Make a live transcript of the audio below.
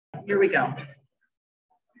here we go.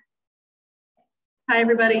 Hi,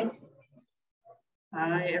 everybody.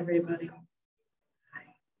 Hi, everybody. Hi.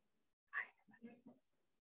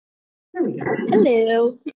 There we go.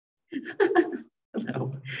 Hello.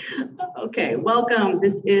 Hello. Okay, welcome.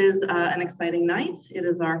 This is an exciting night. It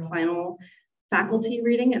is our final faculty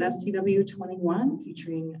reading at STW 21,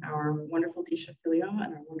 featuring our wonderful Deesha Philyaw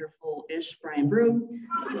and our wonderful-ish Brian Broome.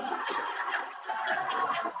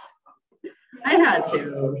 I had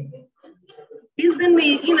to. He's been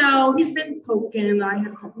he's been poking. I had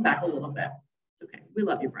to poke him back a little bit. It's okay. We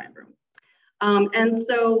love you, Brian Broome. And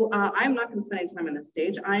so I'm not going to spend any time on this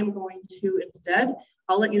stage. I'm going to instead,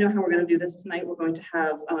 I'll let you know how we're going to do this tonight. We're going to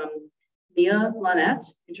have Mia Lanette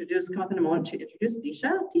come up in a moment to introduce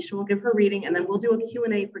Deesha. Deesha will give her reading, and then we'll do a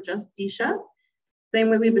Q&A for just Deesha. Same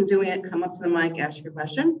way we've been doing it, come up to the mic, ask your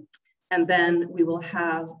question. And then we will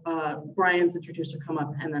have Brian's introducer come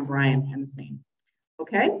up, and then Brian and the same.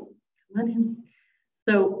 Okay? Come on in.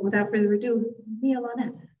 So without further ado, Mia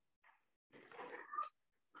Lanette.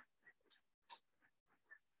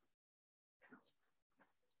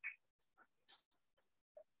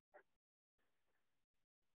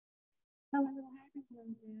 Hello,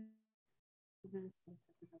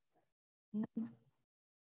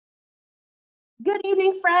 Good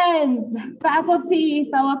evening, friends, faculty,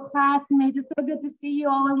 fellow classmates. It's so good to see you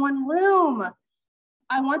all in one room.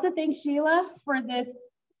 I want to thank Sheila for this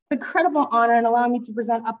incredible honor and allowing me to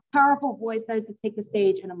present a powerful voice that is to take the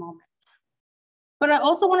stage in a moment. But I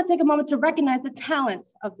also want to take a moment to recognize the talent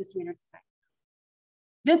of this reader tonight.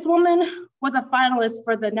 This woman was a finalist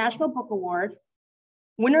for the National Book Award,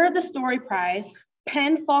 winner of the Story Prize,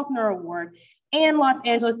 Faulkner Award, and Los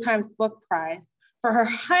Angeles Times Book Prize for her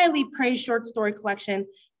highly praised short story collection,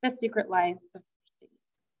 The Secret Lives of Cities,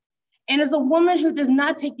 and is a woman who does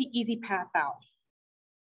not take the easy path out.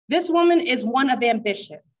 This woman is one of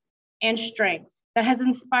ambition and strength that has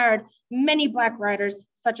inspired many Black writers,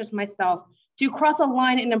 such as myself, to cross a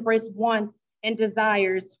line and embrace wants and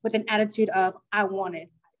desires with an attitude of, I want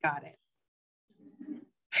it, I got it.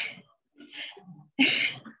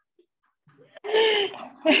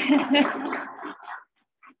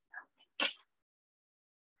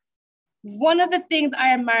 One of the things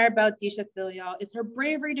I admire about Deesha Philyaw is her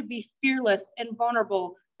bravery to be fearless and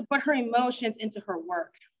vulnerable, to put her emotions into her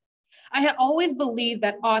work. I had always believed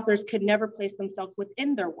that authors could never place themselves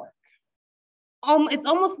within their work. It's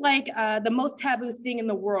almost like the most taboo thing in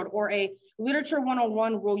the world, or a literature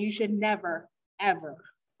 101 rule you should never, ever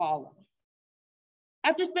follow.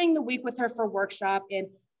 After spending the week with her for workshop and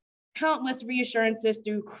countless reassurances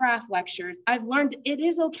through craft lectures, I've learned it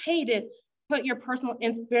is okay to put your personal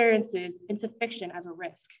experiences into fiction as a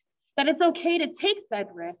risk, that it's okay to take said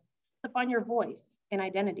risks to find your voice and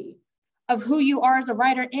identity of who you are as a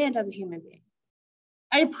writer and as a human being.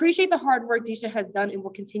 I appreciate the hard work Deesha has done and will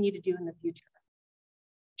continue to do in the future.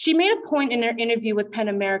 She made a point in her interview with PEN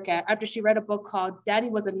America after she read a book called Daddy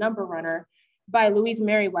Was a Number Runner by Louise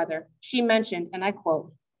Merriweather. She mentioned, and I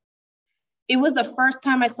quote, "It was the first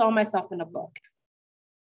time I saw myself in a book.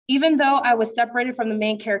 Even though I was separated from the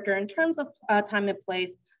main character in terms of time and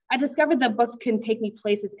place, I discovered that books can take me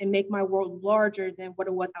places and make my world larger than what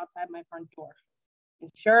it was outside my front door."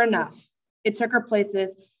 And sure enough, it took her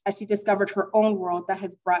places as she discovered her own world that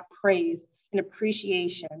has brought praise and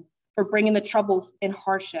appreciation for bringing the troubles and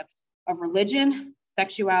hardships of religion,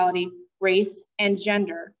 sexuality, race, and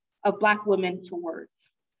gender of Black women to words.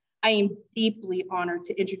 I am deeply honored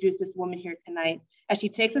to introduce this woman here tonight as she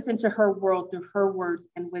takes us into her world through her words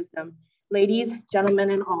and wisdom. Ladies,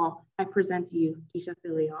 gentlemen, and all, I present to you Deesha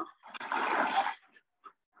Philyaw.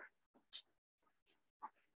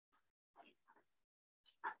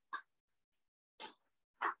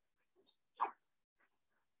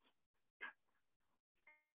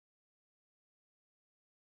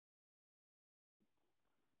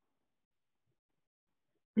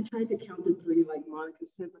 I tried to count to 3 like Monica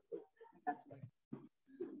said, but that's it.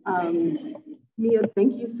 Mia,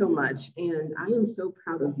 thank you so much. And I am so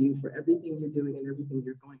proud of you for everything you're doing and everything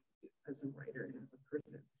you're going to do as a writer and as a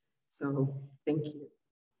person. So thank you.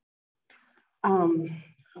 How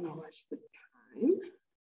much the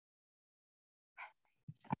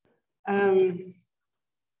time?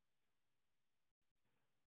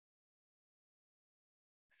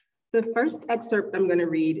 The first excerpt I'm going to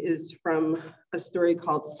read is from a story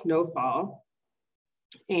called Snowfall.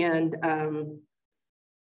 And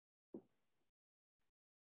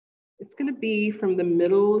it's going to be from the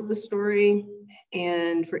middle of the story.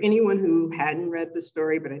 And for anyone who hadn't read the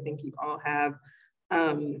story, but I think you all have,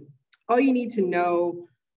 all you need to know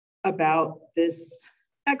about this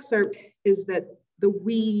excerpt is that The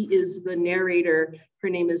we is the narrator. Her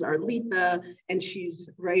name is Arlita, and she's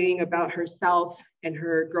writing about herself and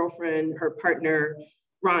her girlfriend, her partner,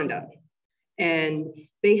 Rhonda. And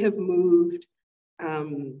they have moved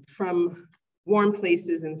from warm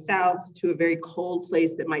places in the South to a very cold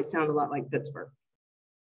place that might sound a lot like Pittsburgh.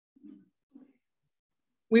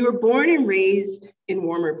 We were born and raised in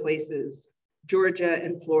warmer places, Georgia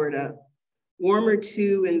and Florida. Warmer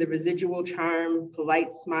too in the residual charm,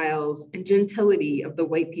 polite smiles, and gentility of the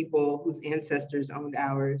white people whose ancestors owned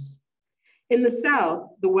ours. In the South,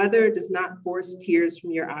 the weather does not force tears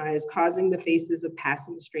from your eyes, causing the faces of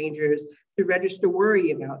passing strangers to register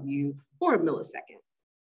worry about you for a millisecond.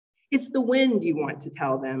 It's the wind you want to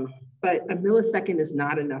tell them, but a millisecond is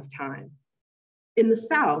not enough time. In the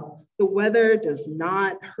South, the weather does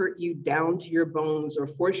not hurt you down to your bones or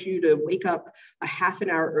force you to wake up a half an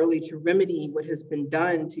hour early to remedy what has been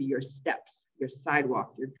done to your steps, your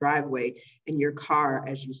sidewalk, your driveway, and your car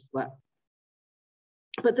as you slept.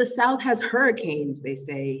 But the South has hurricanes, they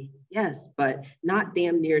say. Yes, but not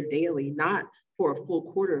damn near daily, not for a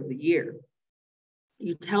full quarter of the year.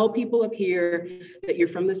 You tell people up here that you're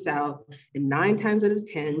from the South, and 9 times out of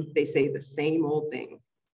 10, they say the same old thing.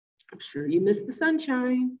 I'm sure you miss the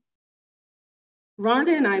sunshine.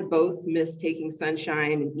 Rhonda and I both miss taking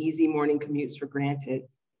sunshine and easy morning commutes for granted.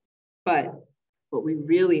 But what we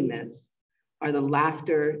really miss are the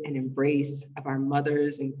laughter and embrace of our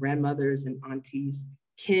mothers and grandmothers and aunties,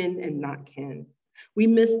 kin and not kin. We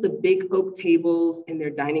miss the big oak tables in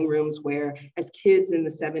their dining rooms where, as kids in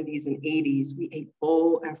the 70s and 80s, we ate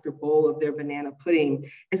bowl after bowl of their banana pudding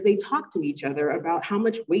as they talked to each other about how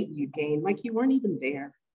much weight you'd gained, like you weren't even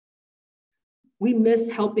there. We miss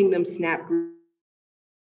helping them snap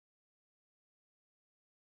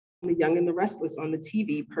The Young and the Restless on the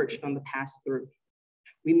TV perched on the pass-through.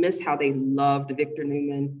 We miss how they loved Victor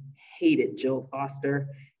Newman, hated Jill Foster,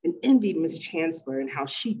 and envied Miss Chancellor and how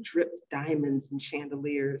she dripped diamonds and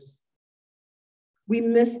chandeliers. We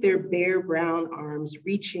miss their bare brown arms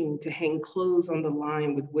reaching to hang clothes on the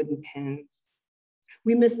line with wooden pins.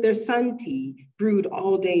 We miss their sun tea, brewed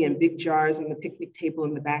all day in big jars on the picnic table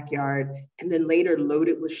in the backyard, and then later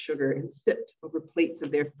loaded with sugar and sipped over plates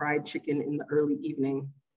of their fried chicken in the early evening.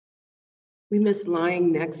 We miss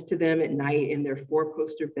lying next to them at night in their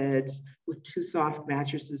 4-poster beds with 2 soft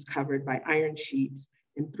mattresses covered by iron sheets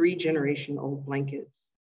and 3-generation-old blankets.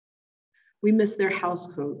 We miss their house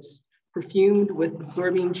coats, perfumed with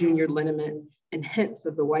absorbing junior liniment and hints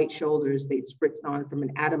of the white shoulders they'd spritzed on from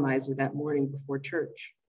an atomizer that morning before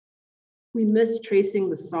church. We miss tracing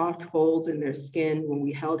the soft folds in their skin when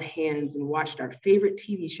we held hands and watched our favorite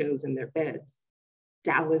TV shows in their beds,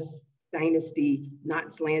 Dallas, Dynasty,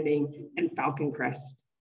 Knots Landing, and Falcon Crest.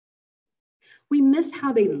 We miss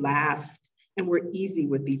how they laughed and were easy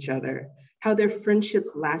with each other, how their friendships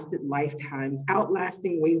lasted lifetimes,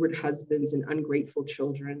 outlasting wayward husbands and ungrateful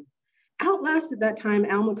children. Outlasted that time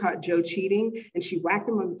Alma caught Joe cheating and she whacked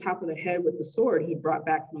him on the top of the head with the sword he brought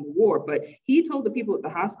back from the war, but he told the people at the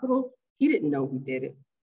hospital he didn't know who did it.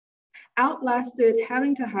 Outlasted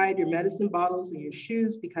having to hide your medicine bottles and your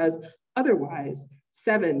shoes because otherwise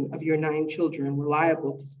 7 of your 9 children were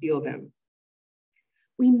liable to steal them.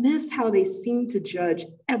 We miss how they seem to judge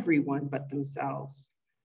everyone but themselves.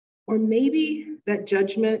 Or maybe that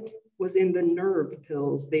judgment was in the nerve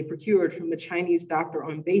pills they procured from the Chinese doctor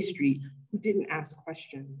on Bay Street who didn't ask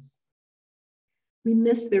questions. We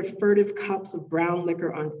miss their furtive cups of brown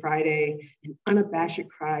liquor on Friday and unabashed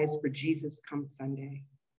cries for Jesus come Sunday.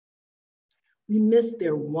 We miss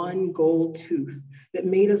their one gold tooth that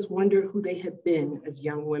made us wonder who they had been as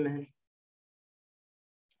young women.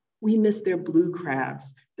 We miss their blue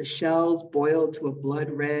crabs, the shells boiled to a blood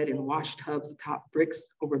red in wash tubs atop bricks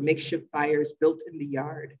over makeshift fires built in the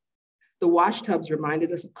yard. The wash tubs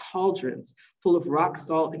reminded us of cauldrons full of rock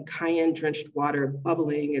salt and cayenne-drenched water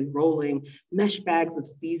bubbling and rolling, mesh bags of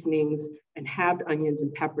seasonings and halved onions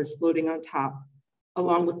and peppers floating on top,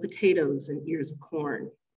 along with potatoes and ears of corn.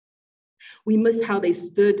 We miss how they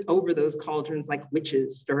stood over those cauldrons like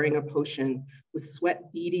witches stirring a potion, with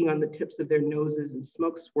sweat beading on the tips of their noses and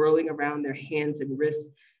smoke swirling around their hands and wrists.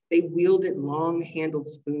 They wielded long-handled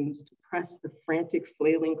spoons to press the frantic,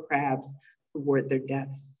 flailing crabs toward their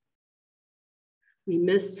deaths. We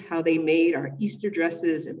miss how they made our Easter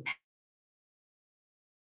dresses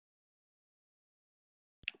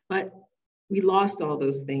but we lost all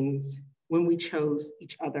those things when we chose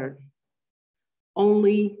each other.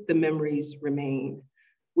 Only the memories remain,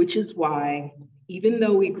 which is why, even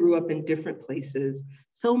though we grew up in different places,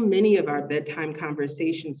 so many of our bedtime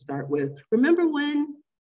conversations start with, remember when?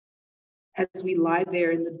 As we lie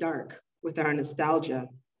there in the dark with our nostalgia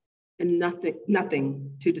and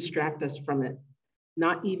nothing to distract us from it,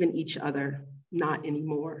 not even each other, not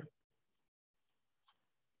anymore.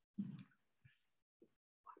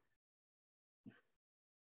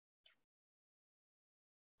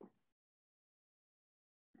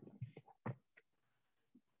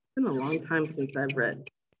 It's been a long time since I've read.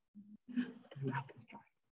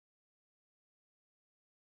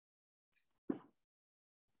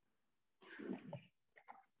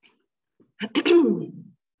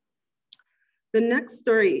 The next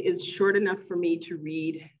story is short enough for me to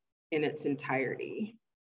read in its entirety,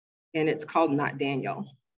 and it's called Not Daniel.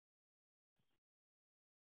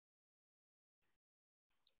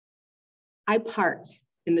 I parked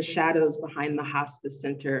in the shadows behind the hospice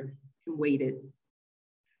center and waited.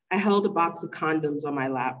 I held a box of condoms on my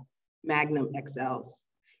lap, Magnum XLs.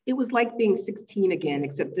 It was like being 16 again,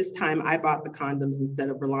 except this time I bought the condoms instead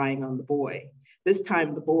of relying on the boy. This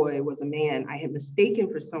time the boy was a man I had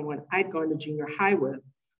mistaken for someone I'd gone to junior high with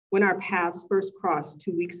when our paths first crossed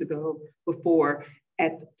 2 weeks before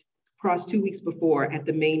at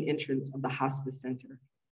the main entrance of the hospice center.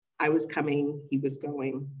 I was coming, he was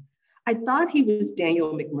going. I thought he was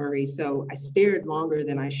Daniel McMurray, so I stared longer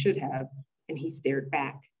than I should have, and he stared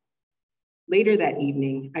back. Later that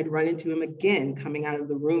evening, I'd run into him again coming out of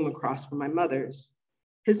the room across from my mother's.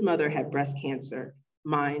 His mother had breast cancer,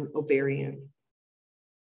 mine ovarian.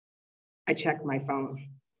 I checked my phone,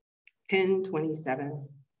 10:27.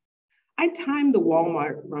 I timed the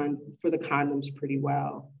Walmart run for the condoms pretty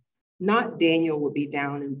well. Not Daniel would be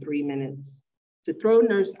down in 3 minutes. To throw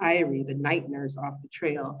Nurse Irie, the night nurse, off the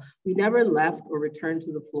trail, we never left or returned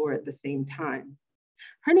to the floor at the same time.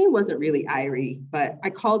 Her name wasn't really Irie, but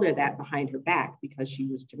I called her that behind her back because she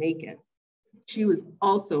was Jamaican. She was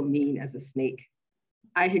also mean as a snake.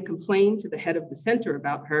 I had complained to the head of the center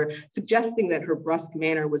about her, suggesting that her brusque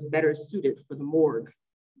manner was better suited for the morgue.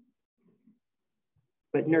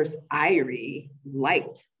 But Nurse Irie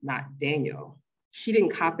liked Not Daniel. She didn't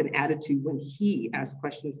cop an attitude when he asked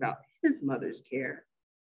questions about his mother's care.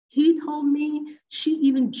 He told me she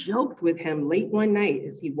even joked with him late one night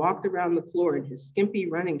as he walked around the floor in his skimpy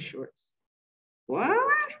running shorts. What?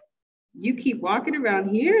 You keep walking around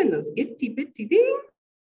here in those itty bitty things?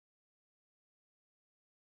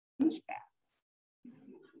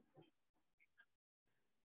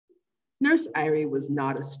 Nurse Irie was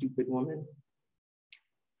not a stupid woman.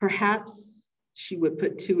 Perhaps she would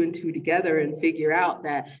put 2 and 2 together and figure out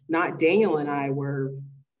that Not Daniel and I were,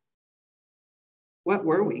 what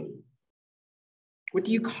were we? What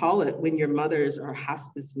do you call it when your mothers are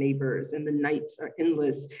hospice neighbors and the nights are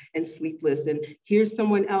endless and sleepless, and here's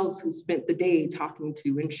someone else who spent the day talking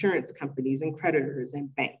to insurance companies and creditors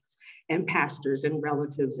and banks and pastors and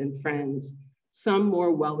relatives and friends, some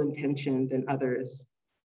more well-intentioned than others.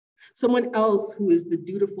 Someone else who is the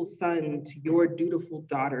dutiful son to your dutiful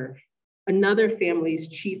daughter, another family's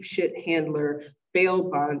chief shit handler, bail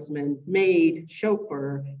bondsman, maid,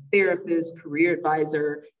 chauffeur, therapist, career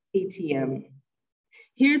advisor, ATM.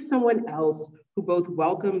 Here's someone else who both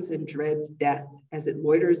welcomes and dreads death as it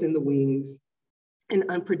loiters in the wings, an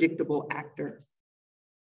unpredictable actor.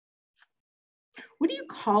 What do you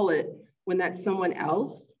call it when that someone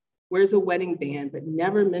else wears a wedding band but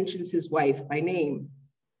never mentions his wife by name?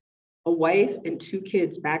 A wife and 2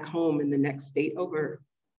 kids back home in the next state over.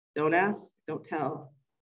 Don't ask, don't tell.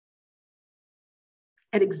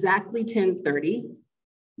 At exactly 10:30,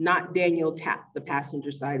 Not Daniel tapped the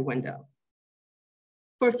passenger side window.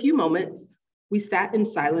 For a few moments, we sat in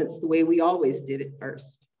silence the way we always did at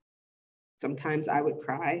first. Sometimes I would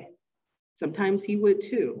cry, sometimes he would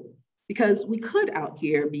too, because we could out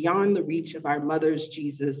here beyond the reach of our mother's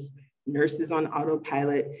Jesus, nurses on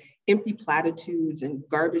autopilot, empty platitudes and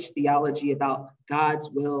garbage theology about God's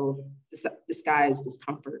will disguised as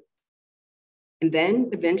comfort. And then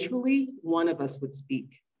eventually one of us would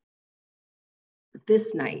speak. But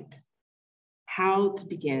this night, how to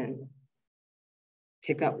begin?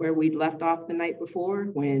 Pick up where we'd left off the night before,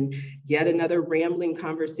 when yet another rambling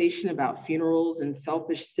conversation about funerals and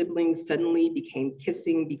selfish siblings suddenly became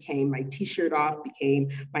kissing, became my t-shirt off, became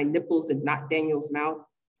my nipples in Not Daniel's mouth.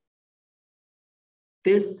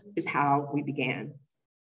 This is how we began.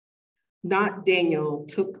 Not Daniel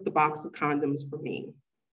took the box of condoms from me,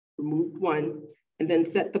 removed one, and then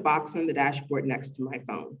set the box on the dashboard next to my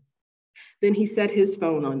phone. Then he set his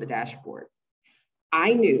phone on the dashboard.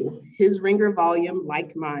 I knew his ringer volume,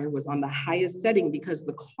 like mine, was on the highest setting because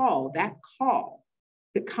that call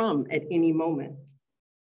could come at any moment.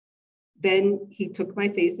 Then he took my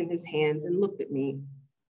face in his hands and looked at me.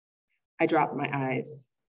 I dropped my eyes.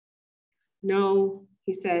 No,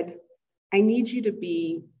 he said, I need you to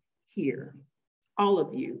be here, all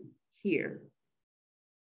of you here.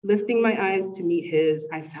 Lifting my eyes to meet his,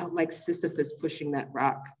 I felt like Sisyphus pushing that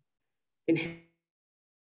rock.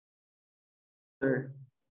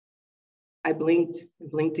 I blinked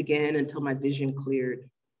and blinked again until my vision cleared.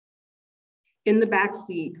 In the back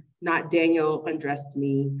seat, not Daniel undressed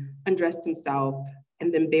me, undressed himself,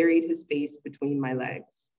 and then buried his face between my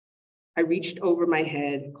legs. I reached over my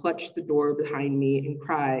head, clutched the door behind me, and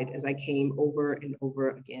cried as I came over and over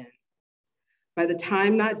again. By the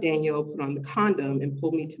time not Daniel put on the condom and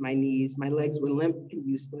pulled me to my knees, my legs were limp and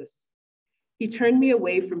useless. He turned me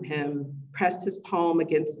away from him, pressed his palm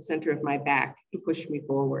against the center of my back, and pushed me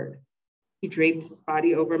forward. He draped his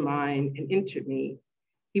body over mine and entered me.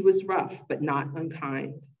 He was rough, but not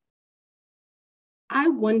unkind. I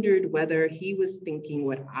wondered whether he was thinking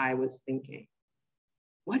what I was thinking.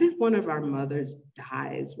 What if one of our mothers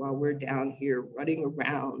dies while we're down here running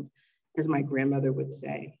around, as my grandmother would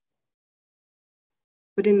say?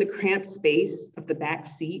 But in the cramped space of the back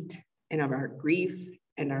seat and of our grief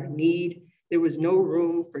and our need, there was no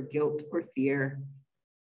room for guilt or fear,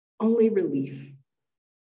 only relief.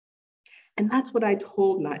 And that's what I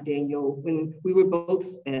told Not Daniel when we were both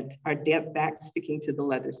spent, our damp backs sticking to the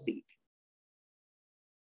leather seat.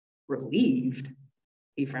 Relieved,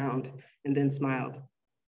 he frowned and then smiled.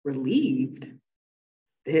 Relieved?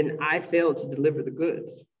 Then I failed to deliver the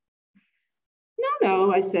goods.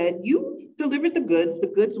 No, I said, you delivered the goods. The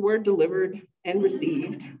goods were delivered and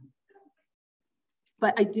received.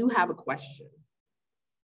 But I do have a question.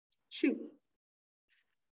 Shoot.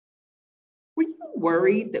 Were you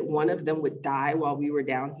worried that one of them would die while we were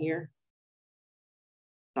down here?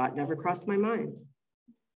 Thought never crossed my mind.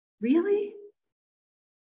 Really?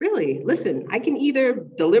 Really, listen, I can either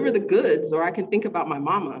deliver the goods or I can think about my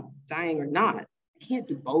mama dying or not. I can't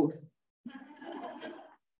do both.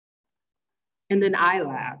 And then I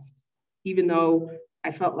laughed, even though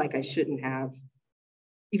I felt like I shouldn't have,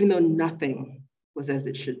 even though nothing was as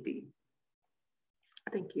it should be.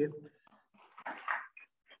 Thank you.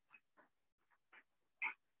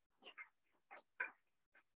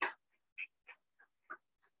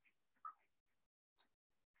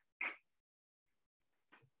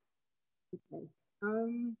 Okay.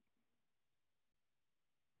 I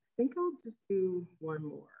think I'll just do one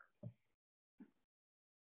more.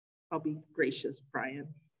 I'll be gracious, Brian,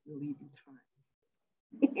 and leave you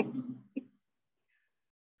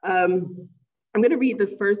time. I'm gonna read the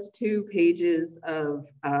first 2 pages of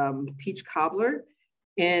Peach Cobbler,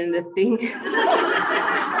 and the thing,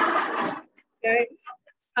 okay.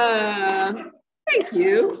 Thank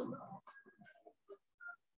you.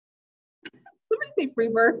 Somebody say free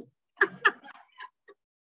bird.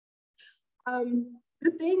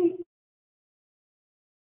 The thing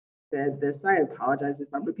said this, I apologize if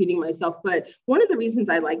I'm repeating myself, but one of the reasons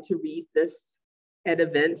I like to read this at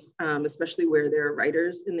events, especially where there are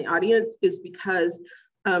writers in the audience, is because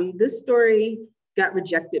this story got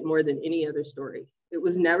rejected more than any other story. It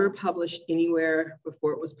was never published anywhere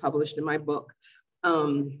before it was published in my book.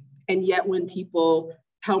 And yet when people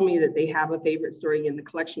tell me that they have a favorite story in the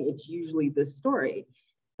collection, it's usually this story.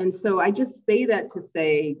 And so I just say that to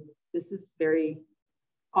say,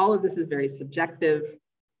 all of this is very subjective.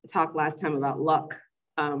 I talked last time about luck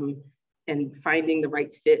and finding the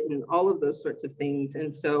right fit and all of those sorts of things.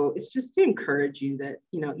 And so it's just to encourage you that,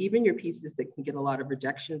 you know, even your pieces that can get a lot of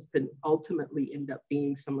rejections can ultimately end up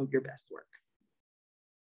being some of your best work.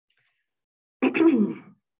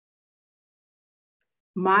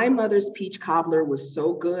 My mother's peach cobbler was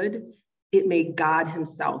so good, it made God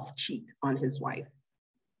himself cheat on his wife.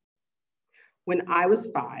 When I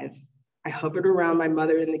was 5, I hovered around my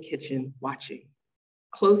mother in the kitchen watching,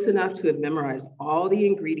 close enough to have memorized all the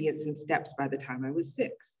ingredients and steps by the time I was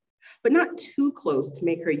 6, but not too close to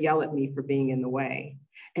make her yell at me for being in the way,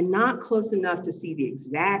 and not close enough to see the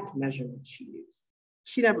exact measurements she used.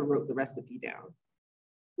 She never wrote the recipe down.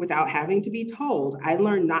 Without having to be told, I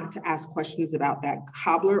learned not to ask questions about that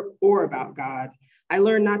cobbler or about God. I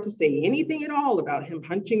learned not to say anything at all about him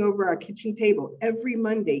hunching over our kitchen table every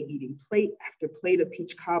Monday, eating plate after plate of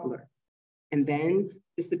peach cobbler, and then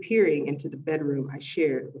disappearing into the bedroom I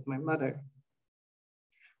shared with my mother.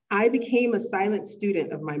 I became a silent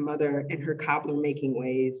student of my mother and her cobbler making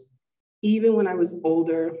ways. Even when I was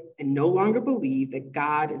older and no longer believed that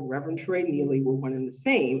God and Reverend Troy Neely were one and the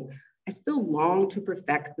same, I still longed to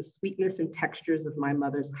perfect the sweetness and textures of my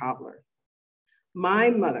mother's cobbler. My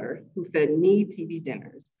mother, who fed me TV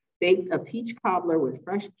dinners, baked a peach cobbler with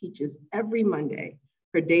fresh peaches every Monday,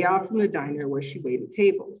 her day off from the diner where she waited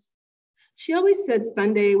tables. She always said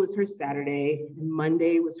Sunday was her Saturday and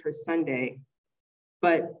Monday was her Sunday.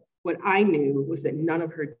 But what I knew was that none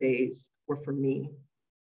of her days were for me.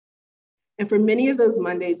 And for many of those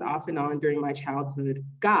Mondays off and on during my childhood,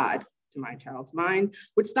 God, to my child's mind,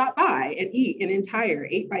 would stop by and eat an entire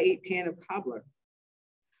 8x8 pan of cobbler.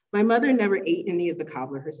 My mother never ate any of the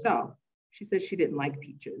cobbler herself. She said she didn't like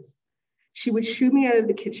peaches. She would shoo me out of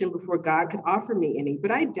the kitchen before God could offer me any, but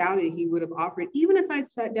I doubted he would have offered even if I'd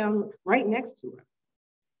sat down right next to him.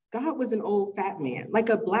 God was an old fat man, like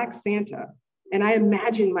a black Santa, and I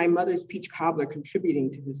imagined my mother's peach cobbler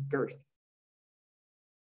contributing to his girth.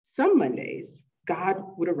 Some Mondays, God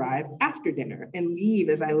would arrive after dinner and leave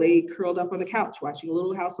as I lay curled up on the couch watching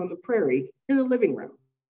Little House on the Prairie in the living room.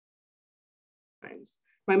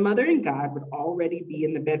 My mother and God would already be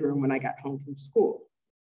in the bedroom when I got home from school.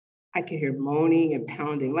 I could hear moaning and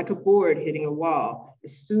pounding like a board hitting a wall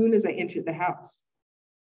as soon as I entered the house.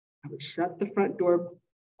 I would shut the front door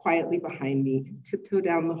quietly behind me and tiptoe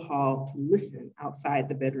down the hall to listen outside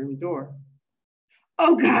the bedroom door.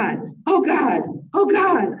 Oh God, oh God, oh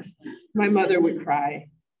God, my mother would cry.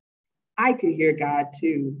 I could hear God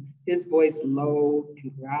too, his voice low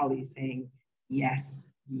and growly saying, yes,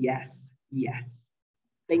 yes, yes.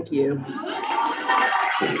 Thank you.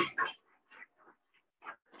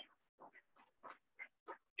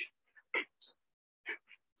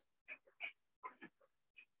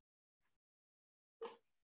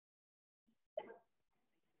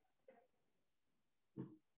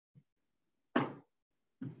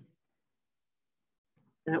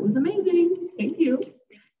 That was amazing. Thank you.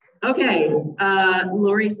 Okay,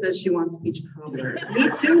 Lori says she wants peach cobbler. Me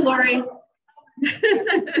too, Lori.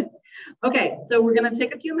 Okay, so we're gonna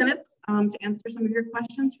take a few minutes to answer some of your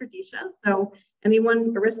questions for Deesha. So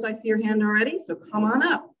anyone, Arista, I see your hand already, so come on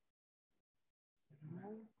up.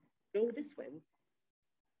 Go this way.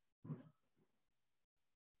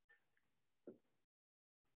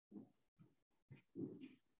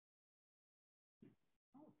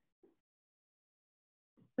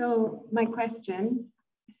 So my question,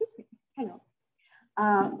 hello.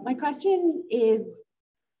 My question is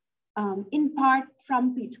in part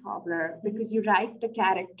from Peach Cobbler, because you write the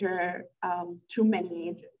character through many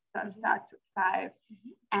ages, sort of starts with 5,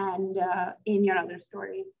 and in your other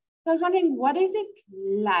stories. So I was wondering, what is it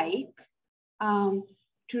like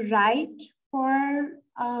to write for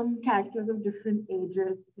characters of different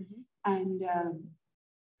ages and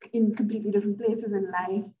in completely different places in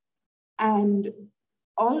life? And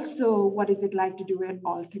also, what is it like to do it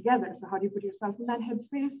all together? So how do you put yourself in that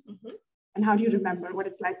headspace? And how do you remember what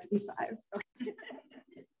it's like to be 5?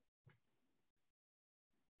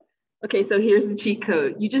 Okay, so here's the cheat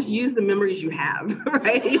code. You just use the memories you have,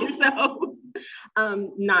 right? So,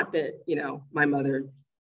 not that, you know, my mother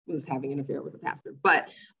was having an affair with a pastor, but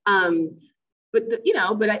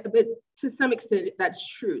to some extent, that's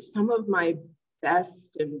true. Some of my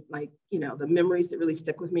best and the memories that really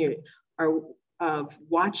stick with me are of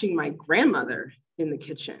watching my grandmother in the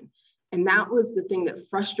kitchen. And that was the thing that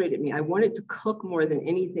frustrated me. I wanted to cook more than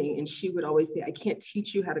anything. And she would always say, I can't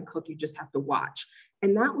teach you how to cook, you just have to watch.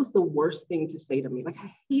 And that was the worst thing to say to me. Like,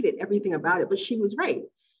 I hated everything about it, but she was right.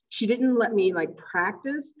 She didn't let me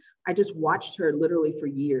practice. I just watched her literally for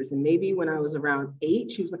years. And maybe when I was around 8,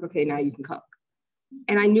 she was like, okay, now you can cook.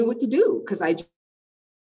 And I knew what to do because I just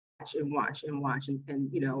watch and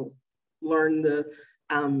learn the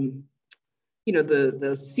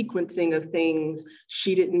sequencing of things.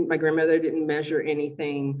 My grandmother didn't measure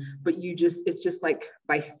anything, but it's just like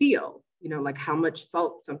by feel, like how much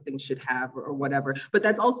salt something should have or whatever. But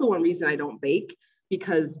that's also one reason I don't bake,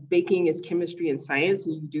 because baking is chemistry and science,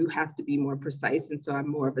 and you do have to be more precise. And so I'm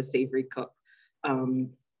more of a savory cook.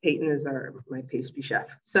 Peyton is my pastry chef.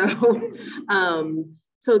 So,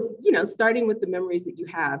 starting with the memories that you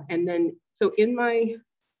have. And then, so in my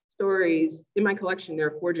stories, in my collection, there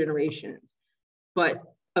are 4 generations. But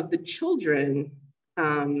of the children,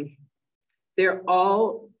 they're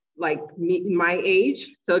all like my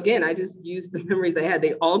age. So again, I just used the memories I had.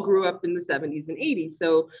 They all grew up in the 70s and 80s.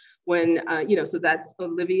 So when, so that's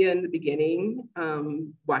Olivia in the beginning,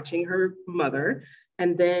 watching her mother.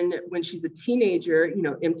 And then when she's a teenager,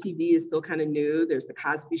 MTV is still kind of new. There's the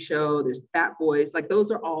Cosby Show, there's Fat Boys,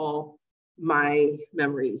 those are all my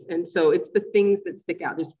memories. And so it's the things that stick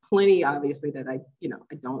out. There's plenty, obviously, that I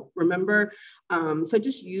don't remember. So I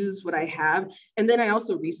just use what I have. And then I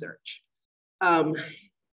also research,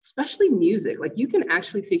 especially music. You can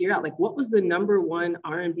actually figure out what was the #1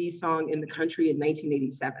 R&B song in the country in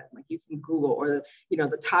 1987. You can Google, or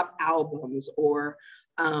the top albums, or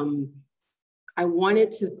I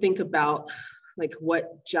wanted to think about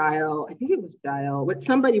what Giles, I think it was Giles, what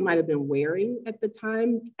somebody might have been wearing at the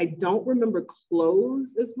time. I don't remember clothes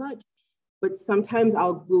as much, but sometimes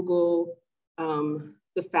I'll Google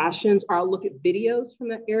the fashions, or I'll look at videos from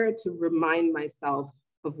that era to remind myself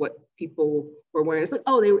of what people were wearing. It's like,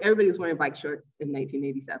 oh, everybody was wearing bike shorts in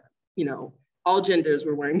 1987. You know, all genders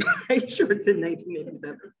were wearing bike shorts in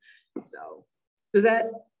 1987. So does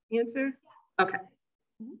that answer? Okay.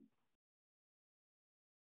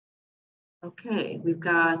 Okay, we've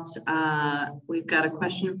got a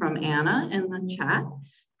question from Anna in the chat.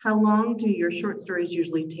 How long do your short stories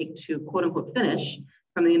usually take to quote unquote finish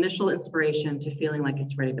from the initial inspiration to feeling like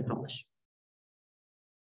it's ready to publish?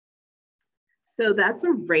 So that's a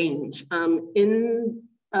range. In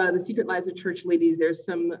The Secret Lives of Church Ladies, there's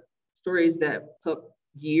some stories that took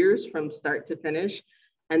years from start to finish.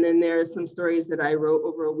 And then there's some stories that I wrote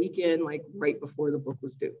over a weekend, like right before the book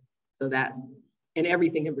was due. So that, and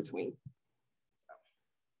everything in between.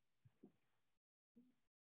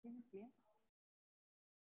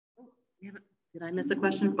 Did I miss a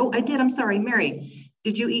question? Oh, I did. I'm sorry, Mary.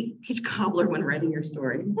 Did you eat peach cobbler when writing your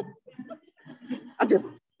story? I'll just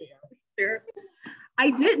share.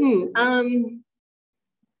 I didn't. I'm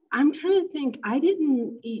trying to think. I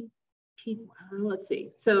didn't eat peach. Let's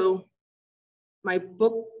see. So my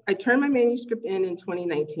book, I turned my manuscript in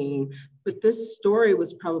 2019, but this story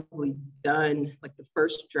was probably done, like the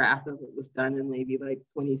first draft of it was done in maybe like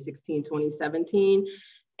 2016, 2017.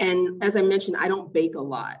 And as I mentioned, I don't bake a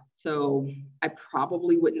lot. So I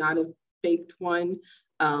probably would not have baked one,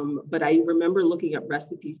 but I remember looking at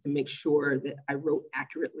recipes to make sure that I wrote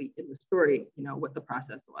accurately in the story, you know, what the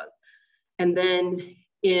process was. And then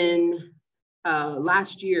in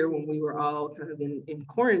last year, when we were all kind of in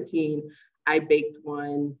quarantine, I baked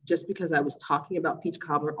one just because I was talking about peach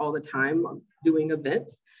cobbler all the time doing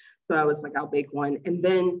events. So I was like, I'll bake one. And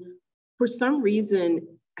then for some reason,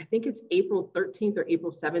 I think it's April 13th or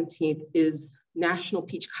April 17th is National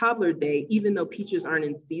Peach Cobbler Day, even though peaches aren't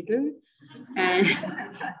in season.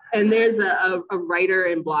 And there's a writer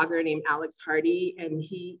and blogger named Alex Hardy, and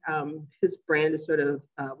he his brand is sort of,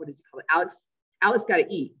 what does he call it? Alex Gotta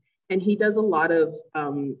Eat. And he does a lot of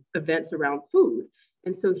events around food.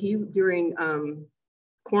 And so he, during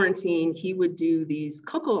quarantine, he would do these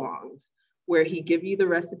cook-alongs where he'd give you the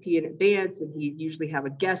recipe in advance, and he'd usually have a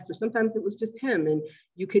guest, or sometimes it was just him. And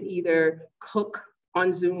you could either cook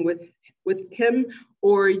on Zoom with him,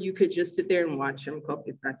 or you could just sit there and watch him cook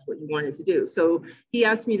if that's what you wanted to do. So he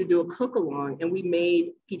asked me to do a cook-along, and we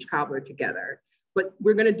made peach cobbler together. But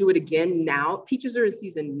we're gonna do it again now. Peaches are in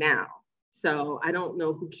season now. So I don't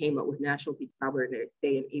know who came up with National Peach Cobbler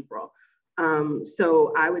Day in April.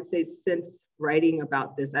 So I would say since writing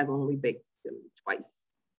about this, I've only baked them twice.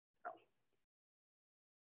 So.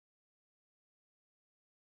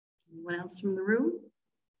 Anyone else from the room?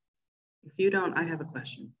 If you don't, I have a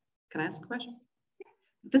question. Can I ask a question?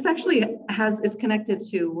 This actually is connected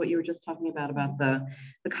to what you were just talking about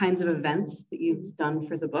the kinds of events that you've done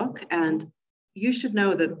for the book. And you should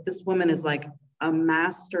know that this woman is like a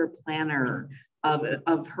master planner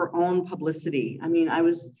of her own publicity. I mean,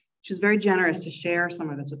 she was very generous to share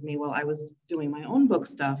some of this with me while I was doing my own book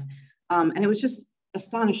stuff. And it was just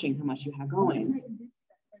astonishing how much you have going.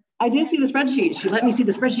 I did see the spreadsheet. She let me see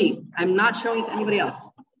the spreadsheet. I'm not showing it to anybody else.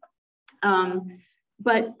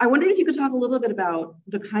 But I wondered if you could talk a little bit about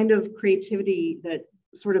the kind of creativity that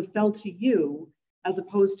sort of fell to you, as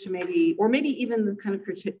opposed to maybe even the kind of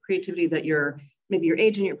creativity that maybe your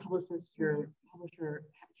agent, your publicist, your publisher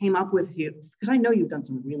came up with you. Because I know you've done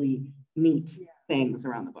some really neat things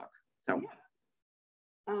around the book. So,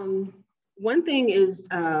 one thing is,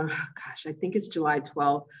 gosh, I think it's July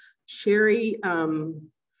 12th. Sherry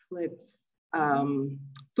Flick's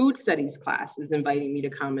food studies class is inviting me to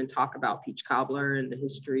come and talk about peach cobbler and the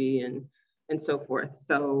history and so forth.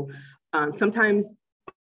 So sometimes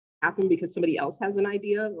it happens because somebody else has an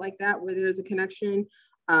idea like that where there's a connection.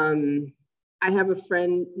 I have a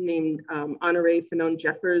friend named Honorée Fanon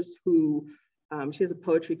Jeffers who she has a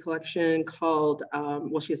poetry collection called,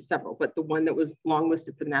 well, she has several, but the one that was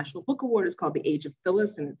longlisted for the National Book Award is called The Age of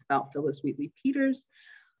Phyllis, and it's about Phyllis Wheatley Peters.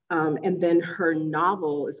 And then her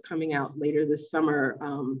novel is coming out later this summer,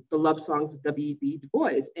 The Love Songs of W.E.B. Du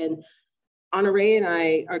Bois. And Honorée and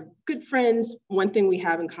I are good friends. One thing we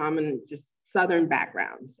have in common, just Southern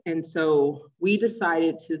backgrounds. And so we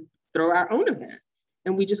decided to throw our own event,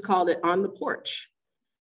 and we just called it On the Porch.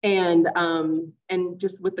 And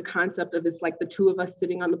just with the concept of it's like the two of us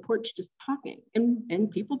sitting on the porch just talking,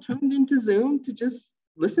 and people tuned into Zoom to just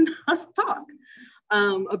listen to us talk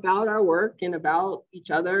about our work and about each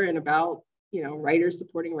other and about, you know, writers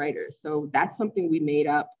supporting writers. So that's something we made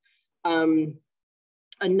up.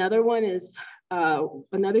 Another one is,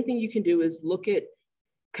 another thing you can do is look at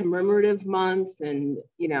commemorative months and,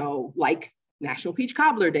 you know, like National Peach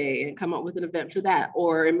Cobbler Day and come up with an event for that.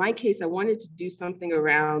 Or in my case, I wanted to do something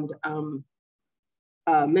around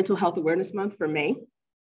Mental Health Awareness Month for May.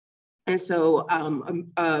 And so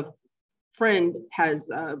a friend has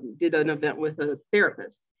did an event with a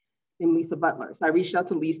therapist named Lisa Butler. So I reached out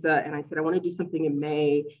to Lisa and I said, I want to do something in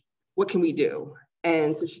May. What can we do?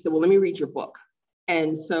 And so she said, well, let me read your book.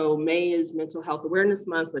 And so May is Mental Health Awareness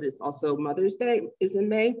Month, but it's also Mother's Day is in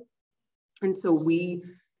May. And so we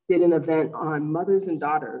did an event on mothers and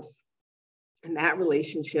daughters and that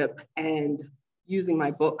relationship and using my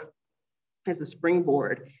book as a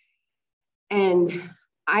springboard. And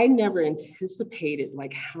I never anticipated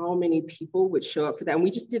like how many people would show up for that. And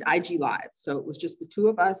we just did IG Live. So it was just the two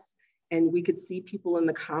of us and we could see people in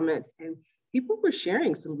the comments and people were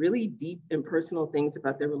sharing some really deep and personal things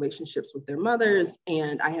about their relationships with their mothers.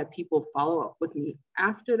 And I had people follow up with me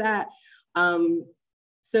after that.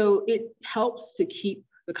 So it helps to keep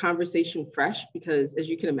the conversation fresh because as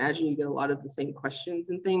you can imagine, you get a lot of the same questions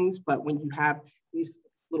and things, but when you have these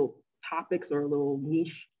little topics or a little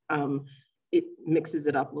niche, it mixes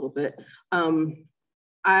it up a little bit.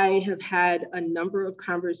 I have had a number of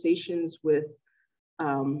conversations with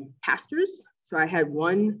pastors. So I had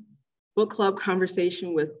one book club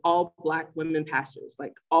conversation with all Black women pastors,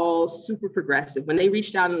 like all super progressive. When they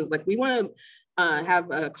reached out and was like, we want to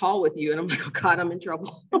have a call with you. And I'm like, oh God, I'm in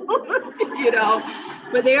trouble, you know,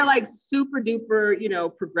 but they're like super duper, you know,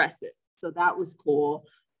 progressive. So that was cool.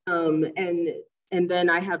 And then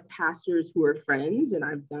I have pastors who are friends and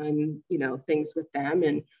I've done, you know, things with them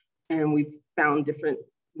and we've found different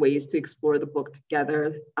ways to explore the book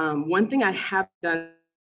together. One thing I have done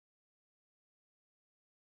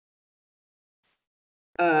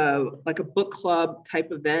like a book club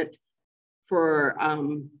type event for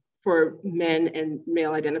men and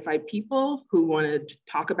male identified people who wanted to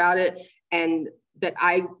talk about it and that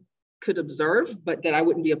I could observe, but that I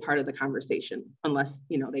wouldn't be a part of the conversation unless,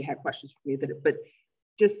 you know, they had questions for me. But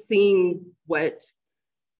just seeing what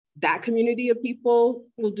that community of people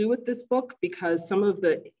will do with this book, because some of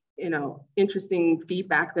the, you know, interesting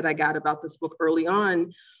feedback that I got about this book early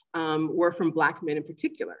on were from Black men in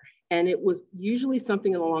particular. And it was usually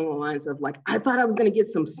something along the lines of like, I thought I was going to get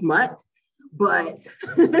some smut, but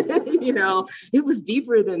you know, it was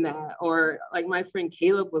deeper than that. Or like my friend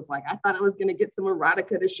Caleb was like, I thought I was going to get some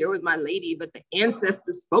erotica to share with my lady, but the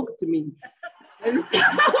ancestors spoke to me. And so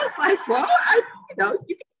I was like, well, you know,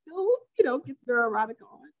 you can still, you know, get your erotica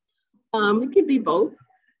on. It can be both.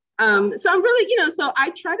 So I'm really, you know, so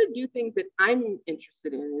I try to do things that I'm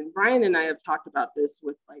interested in. And Brian and I have talked about this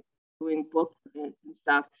with like doing book events and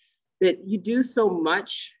stuff, that you do so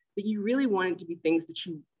much that you really want it to be things that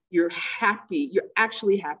you're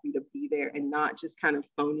actually happy to be there and not just kind of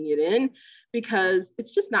phoning it in, because it's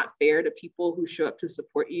just not fair to people who show up to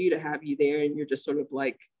support you to have you there and you're just sort of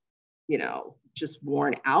like, you know, just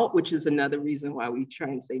worn out, which is another reason why we try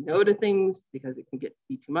and say no to things, because it can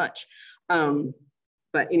be too much.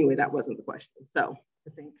 But anyway, that wasn't the question. So I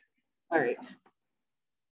think, all right.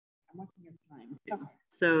 I'm watching your time. Yeah.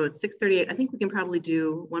 So it's 6:38. I think we can probably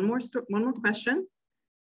do one more question.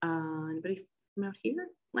 Anybody from out here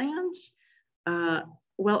land?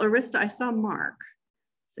 Well, Arista, I saw Mark.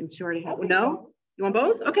 Since you already have, no? You want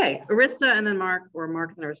both? Okay, Arista and then Mark, or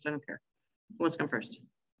Mark and Arista, I don't care. Who wants to come first?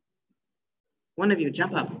 One of you,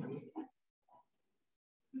 jump up.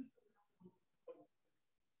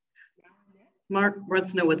 Mark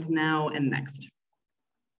wants to know what's now and next.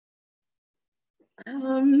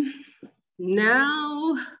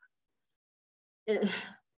 Now,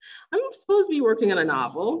 I'm supposed to be working on a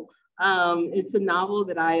novel. It's a novel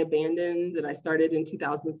that I abandoned, that I started in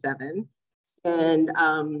 2007. And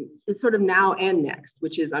it's sort of now and next,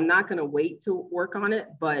 which is I'm not going to wait to work on it,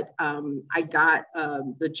 but I got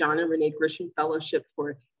the John and Renée Grisham Fellowship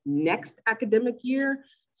for next academic year.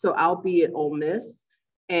 So I'll be at Ole Miss.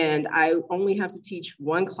 And I only have to teach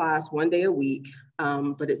one class 1 day a week,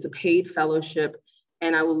 but it's a paid fellowship.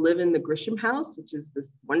 And I will live in the Grisham house, which is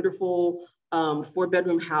this wonderful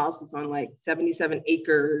 4-bedroom house. It's on like 77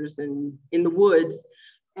 acres and in the woods.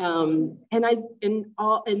 And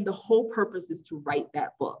the whole purpose is to write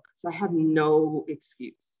that book. So I have no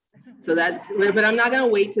excuse. So that's, but I'm not gonna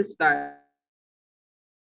wait to start.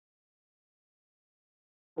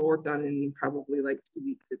 I worked on it in probably like 2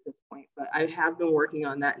 weeks at this point, but I have been working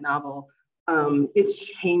on that novel. It's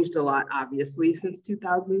changed a lot, obviously, since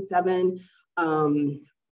 2007.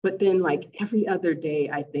 But then like every other day,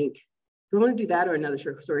 I think, do I want to do that or another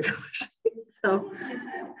short story collection? So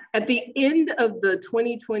at the end of the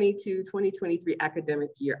 2022-2023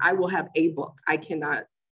 academic year, I will have a book. I cannot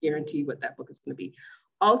guarantee what that book is going to be.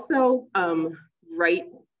 Also, write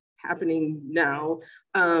happening now.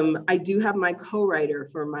 I do have my co-writer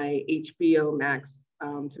for my HBO Max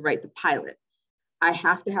to write the pilot. I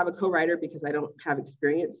have to have a co-writer because I don't have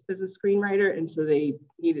experience as a screenwriter, and so they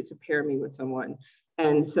needed to pair me with someone.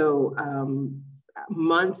 And so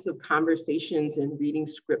months of conversations and reading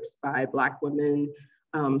scripts by Black women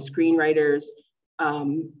screenwriters,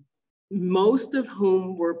 most of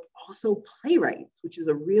whom were also playwrights, which is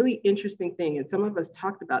a really interesting thing. And some of us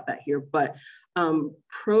talked about that here, but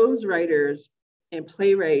prose writers and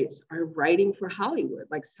playwrights are writing for Hollywood.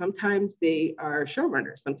 Like sometimes they are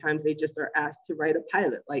showrunners, sometimes they just are asked to write a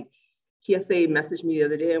pilot. Like PSA messaged me the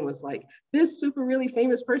other day and was like, this super really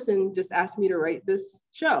famous person just asked me to write this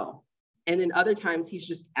show. And then other times he's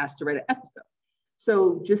just asked to write an episode.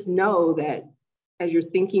 So just know that as you're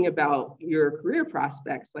thinking about your career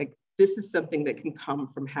prospects, like this is something that can come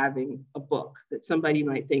from having a book that somebody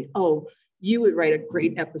might think, oh, you would write a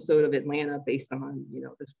great episode of Atlanta based on, you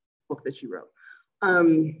know, this book that you wrote.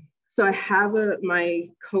 So I have my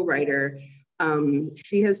co-writer.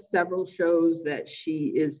 She has several shows that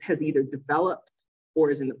she has either developed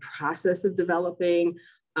or is in the process of developing.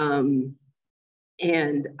 And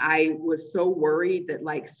I was so worried that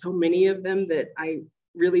like so many of them that I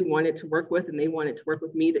really wanted to work with and they wanted to work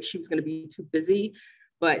with me, that she was going to be too busy,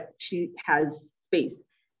 but she has space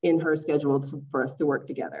in her schedule for us to work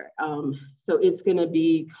together. So it's going to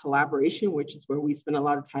be collaboration, which is where we spend a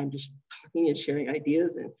lot of time just talking and sharing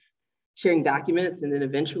ideas and sharing documents, and then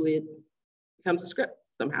eventually it becomes a script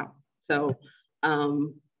somehow. So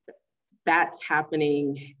that's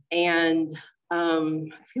happening. And I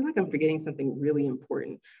feel like I'm forgetting something really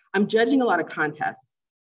important. I'm judging a lot of contests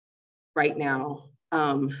right now,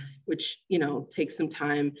 which, you know, takes some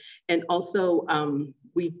time. And also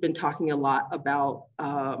we've been talking a lot about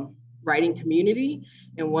writing community.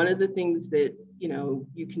 And one of the things that, you know,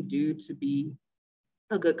 you can do to be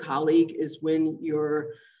a good colleague is when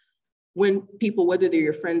people, whether they're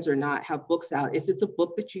your friends or not, have books out, if it's a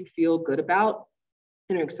book that you feel good about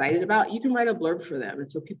and are excited about, you can write a blurb for them.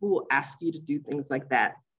 And so people will ask you to do things like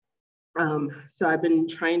that. So I've been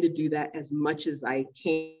trying to do that as much as I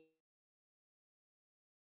can.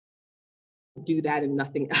 Do that and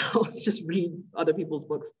nothing else, just read other people's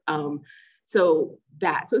books. So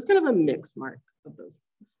it's kind of a mix, Mark, of those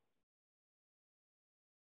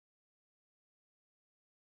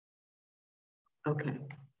things. Okay,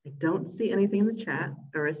 I don't see anything in the chat.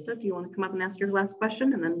 Arista, do you want to come up and ask your last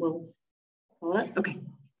question and then we'll follow it? Okay.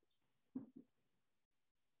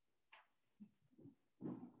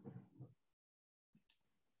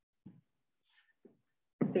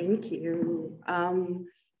 Thank you.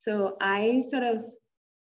 So I sort of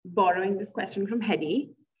borrowing this question from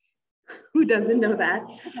Hedy, who doesn't know that.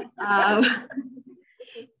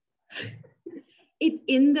 It's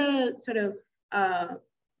in the sort of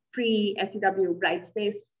pre-SCW Bright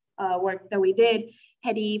Space work that we did.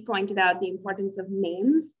 Hedy pointed out the importance of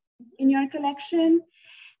names in your collection,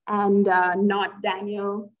 and not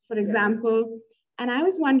Daniel, for example. And I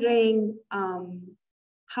was wondering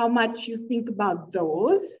how much you think about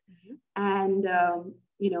those, and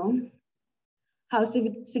you know, how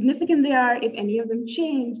significant they are, if any of them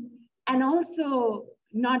change, and also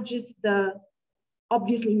not just the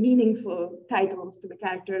obviously meaningful titles to the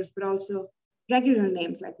characters, but also regular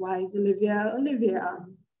names like why is Olivia,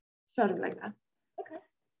 sort of like that. Okay,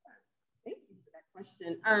 thank you for that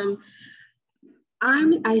question.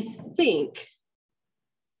 I think,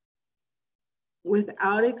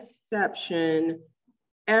 without exception,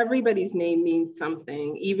 everybody's name means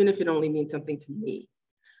something, even if it only means something to me.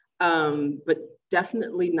 But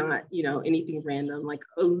definitely not, you know, anything random. Like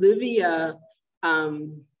Olivia, I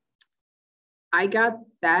got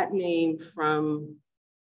that name from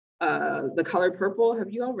The Color Purple.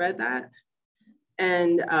 Have you all read that?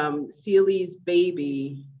 And Celie's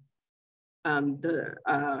baby,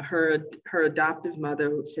 her adoptive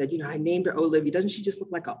mother said, you know, I named her Olivia. Doesn't she just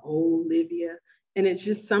look like an Olivia? And it's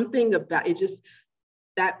just something about it, just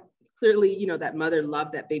that clearly, you know, that mother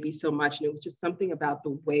loved that baby so much. And it was just something about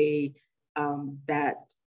the way that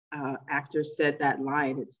actor said that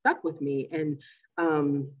line. It stuck with me.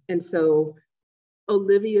 And so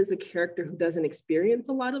Olivia is a character who doesn't experience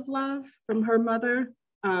a lot of love from her mother.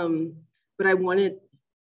 But I wanted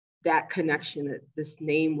that connection, that this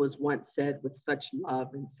name was once said with such love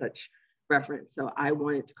and such reverence. So I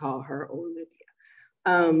wanted to call her Olivia.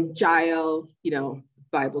 Jael, you know,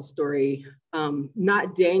 Bible story,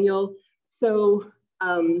 not Daniel. So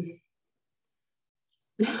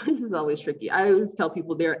this is always tricky. I always tell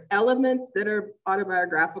people there are elements that are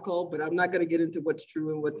autobiographical, but I'm not going to get into what's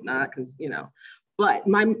true and what's not, because, you know, But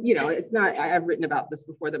it's not, I've written about this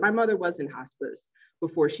before, that my mother was in hospice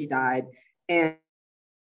before she died. And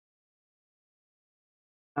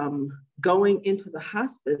going into the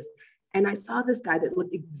hospice, and I saw this guy that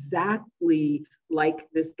looked exactly like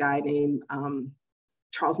this guy named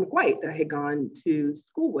Charles McWhite that I had gone to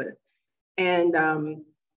school with. And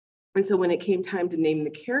so when it came time to name the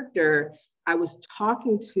character, I was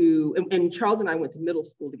talking to, and Charles and I went to middle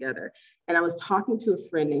school together, and I was talking to a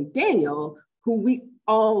friend named Daniel, who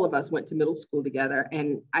all of us went to middle school together,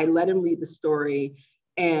 and I let him read the story,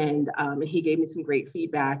 and he gave me some great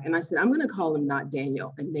feedback, and I said, I'm gonna call him not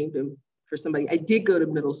Daniel, and named him for somebody I did go to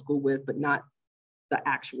middle school with, but not the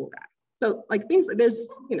actual guy. So like things, there's,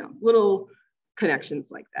 little connections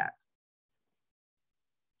like that.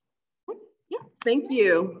 Yeah, thank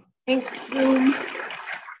you. Thanks.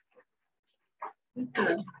 Thank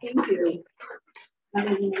you.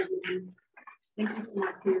 Thank you so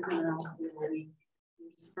much for your generosity,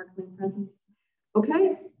 your sparkling presence.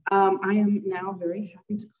 Okay, I am now very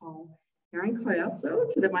happy to call Karen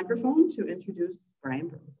Coyazzo to the microphone to introduce Brian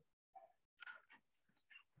Broome.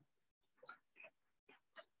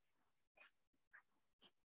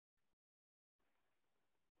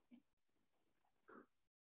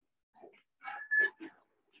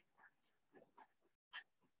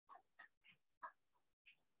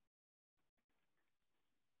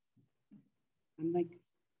 I'm like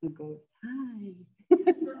a ghost. Hi.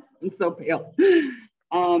 I'm so pale.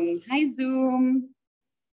 Hi, Zoom.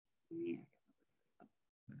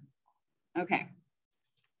 Okay.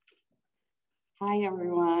 Hi,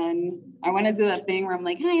 everyone. I want to do that thing where I'm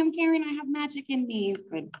like, hi, I'm Karen. I have magic in me.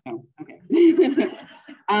 But no, okay.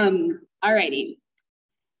 Alrighty.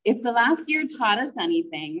 If the last year taught us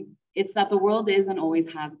anything, it's that the world is and always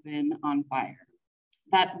has been on fire.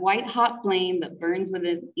 That white hot flame that burns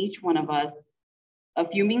within each one of us, a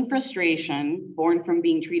fuming frustration born from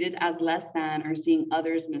being treated as less than or seeing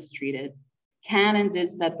others mistreated, can and did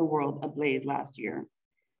set the world ablaze last year.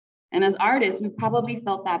 And as artists, we probably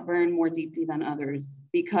felt that burn more deeply than others,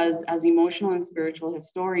 because as emotional and spiritual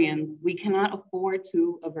historians, we cannot afford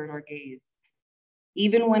to avert our gaze,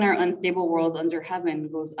 even when our unstable world under heaven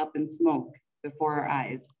goes up in smoke before our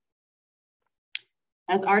eyes.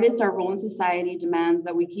 As artists, our role in society demands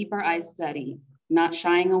that we keep our eyes steady, not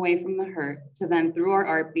shying away from the hurt, to then through our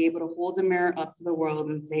art be able to hold a mirror up to the world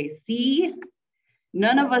and say, see,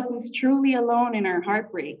 none of us is truly alone in our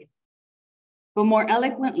heartbreak. But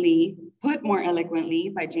put more eloquently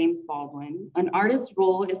by James Baldwin, an artist's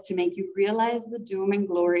role is to make you realize the doom and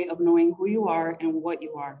glory of knowing who you are and what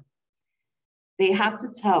you are. They have to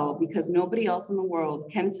tell because nobody else in the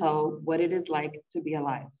world can tell what it is like to be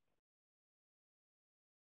alive.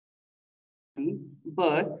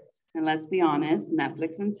 Books, and let's be honest,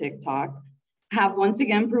 Netflix and TikTok have once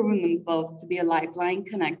again proven themselves to be a lifeline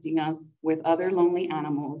connecting us with other lonely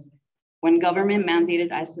animals when government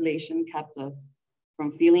mandated isolation kept us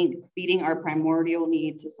from feeding our primordial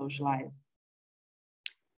need to socialize.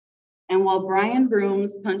 And while Brian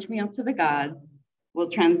Broome's Punch Me Up to the Gods will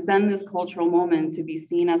transcend this cultural moment to be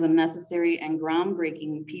seen as a necessary and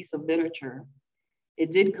groundbreaking piece of literature,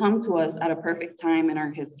 it did come to us at a perfect time in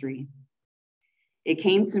our history. It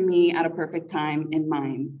came to me at a perfect time in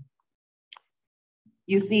mine.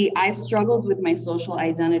 You see, I've struggled with my social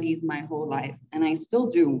identities my whole life, and I still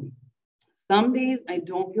do. Some days I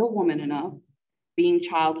don't feel woman enough, being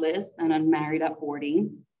childless and unmarried at 40.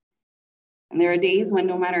 And there are days when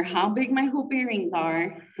no matter how big my hoop earrings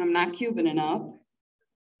are, I'm not Cuban enough.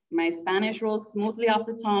 My Spanish rolls smoothly off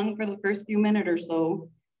the tongue for the first few minutes or so,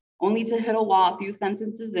 only to hit a wall a few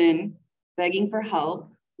sentences in, begging for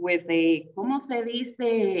help with a, ¿cómo se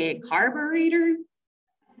dice, carburetor?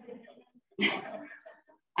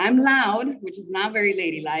 I'm loud, which is not very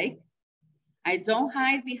ladylike. I don't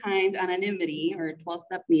hide behind anonymity or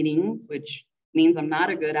 12-step meetings, which means I'm not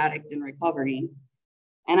a good addict in recovery.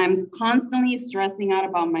 And I'm constantly stressing out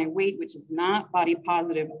about my weight, which is not body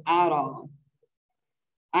positive at all.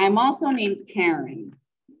 I'm also named Karen.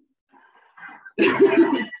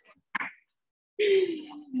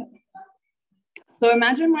 So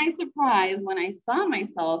imagine my surprise when I saw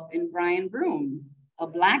myself in Brian Broome, a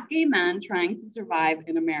Black gay man trying to survive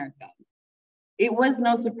in America. It was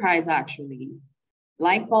no surprise, actually.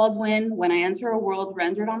 Like Baldwin, when I enter a world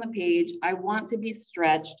rendered on the page, I want to be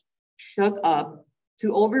stretched, shook up,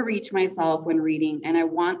 to overreach myself when reading, and I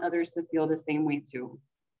want others to feel the same way too.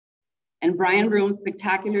 And Brian Broome's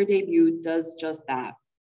spectacular debut does just that.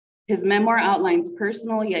 His memoir outlines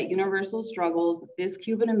personal yet universal struggles this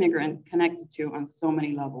Cuban immigrant connected to on so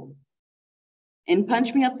many levels. In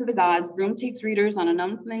Punch Me Up to the Gods, Broome takes readers on an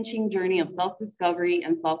unflinching journey of self-discovery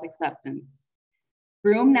and self-acceptance.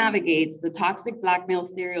 Broome navigates the toxic Black male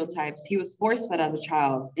stereotypes he was force-fed as a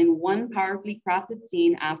child in one powerfully crafted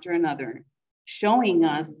scene after another, showing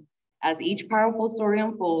us, as each powerful story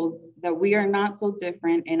unfolds, that we are not so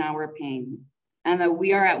different in our pain, and that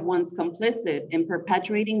we are at once complicit in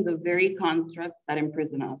perpetuating the very constructs that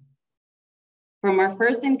imprison us. From our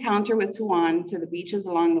first encounter with Tuan to the beaches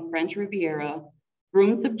along the French Riviera,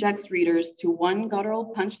 Broome subjects readers to one guttural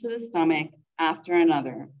punch to the stomach after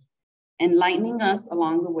another, enlightening us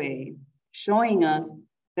along the way, showing us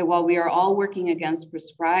that while we are all working against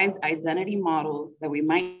prescribed identity models that we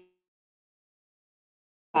might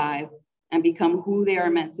survive and become who they are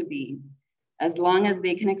meant to be, as long as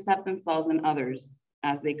they can accept themselves and others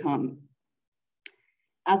as they come.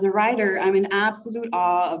 As a writer, I'm in absolute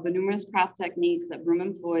awe of the numerous craft techniques that Broome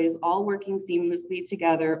employs, all working seamlessly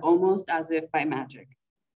together, almost as if by magic.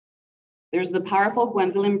 There's the powerful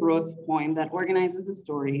Gwendolyn Brooks poem that organizes the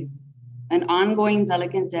stories, an ongoing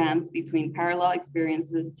delicate dance between parallel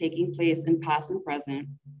experiences taking place in past and present,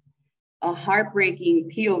 a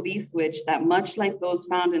heartbreaking POV switch that, much like those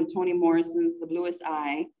found in Toni Morrison's The Bluest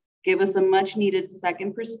Eye, give us a much needed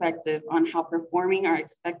second perspective on how performing our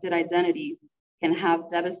expected identities can have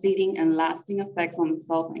devastating and lasting effects on the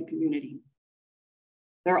self and community.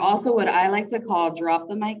 There are also what I like to call drop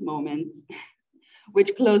the mic moments,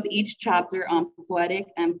 which close each chapter on poetic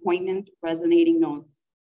and poignant resonating notes,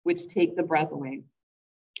 which take the breath away.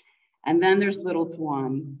 And then there's little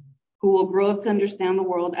Tuan, who will grow up to understand the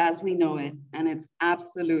world as we know it, and it's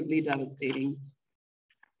absolutely devastating.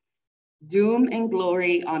 Doom and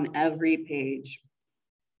glory on every page.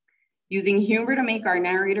 Using humor to make our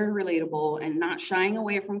narrator relatable and not shying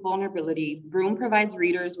away from vulnerability, Broome provides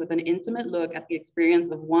readers with an intimate look at the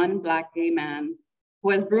experience of one Black gay man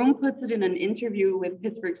who, as Broome puts it in an interview with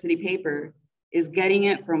Pittsburgh City Paper, is getting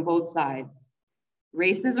it from both sides.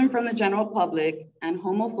 Racism from the general public and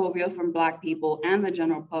homophobia from Black people and the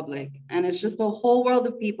general public. And it's just a whole world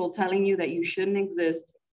of people telling you that you shouldn't exist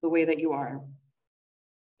the way that you are.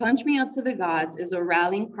 Punch Me Up to the Gods is a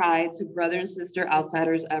rallying cry to brother and sister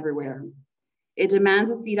outsiders everywhere. It demands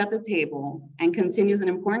a seat at the table and continues an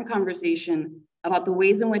important conversation about the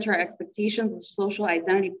ways in which our expectations of social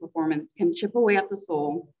identity performance can chip away at the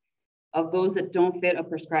soul of those that don't fit a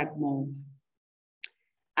prescribed mold.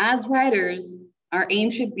 As writers, our aim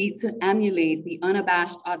should be to emulate the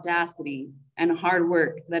unabashed audacity and hard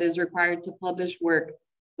work that is required to publish work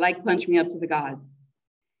like Punch Me Up to the Gods.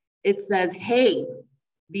 It says, hey,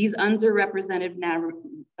 these underrepresented narratives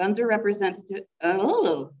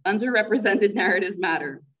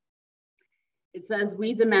matter. It says,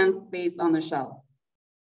 we demand space on the shelf.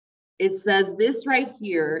 It says, this right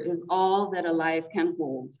here is all that a life can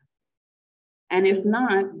hold. And if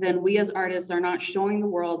not, then we as artists are not showing the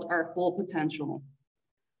world our full potential.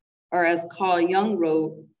 Or as Carl Jung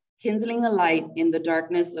wrote, kindling a light in the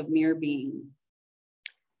darkness of mere being.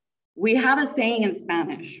 We have a saying in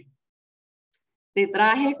Spanish, te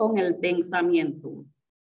traje con el pensamiento.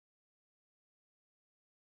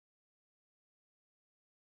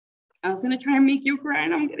 I was gonna try and make you cry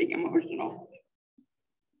and I'm getting emotional.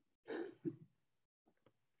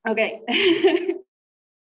 Okay.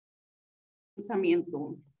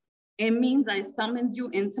 Pensamiento. It means I summoned you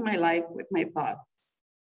into my life with my thoughts.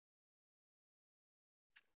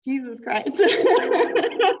 Jesus Christ.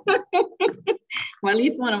 Well, at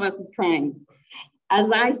least one of us is crying. As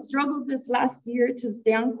I struggled this last year to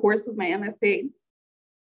stay on course with my MFA,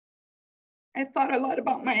 I thought a lot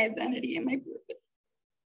about my identity and my purpose.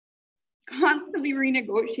 Constantly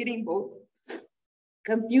renegotiating both,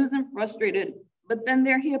 confused and frustrated, but then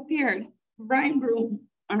there he appeared, Brian Broome,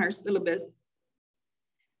 on our syllabus,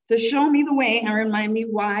 to show me the way and remind me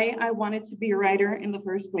why I wanted to be a writer in the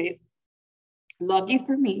first place. Lucky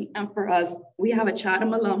for me and for us, we have a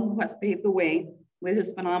Chatham alum who has paved the way with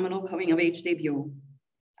his phenomenal coming of age debut.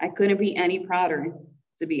 I couldn't be any prouder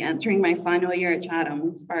to be entering my final year at Chatham,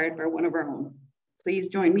 inspired by one of our own. Please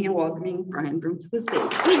join me in welcoming Brian Broome to the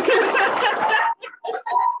stage.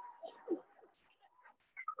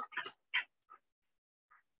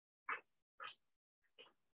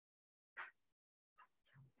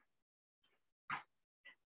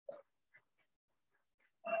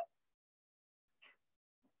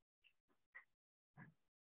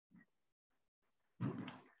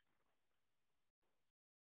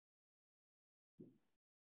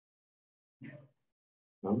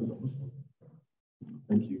 That was awesome.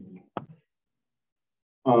 Thank you.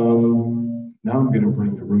 Now I'm going to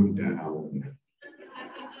bring the room down.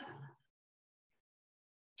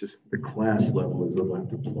 Just the class level is about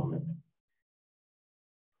to plummet.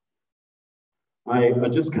 I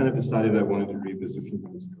just kind of decided I wanted to read this a few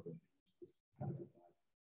minutes ago.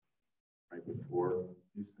 before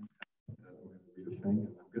these things happen. I'm going to read a thing,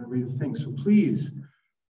 and I'm going to read a thing. So please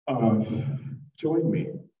join me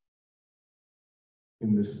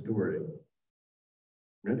in this story.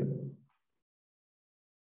 Ready?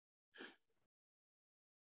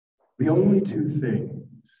 The only two things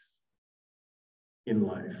in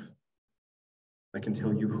life that can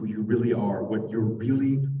tell you who you really are, what you're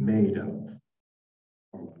really made of,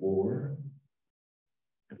 are war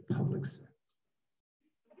and public sex.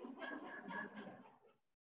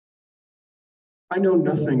 I know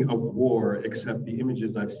nothing of war except the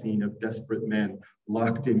images I've seen of desperate men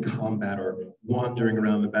locked in combat or wandering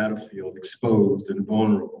around the battlefield, exposed and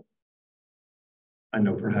vulnerable. I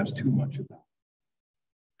know perhaps too much about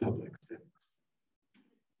public sex.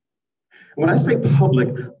 When I say public,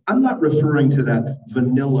 I'm not referring to that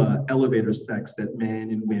vanilla elevator sex that men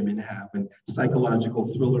and women have in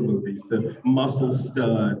psychological thriller movies, the muscle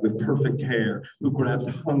stud with perfect hair who grabs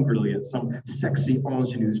hungrily at some sexy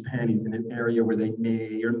ingenue's panties in an area where they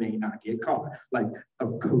may or may not get caught, like a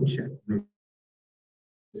coat check.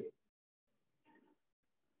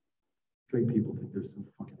 Straight people think they're so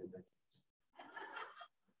fucking ridiculous.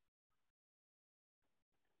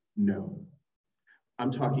 No.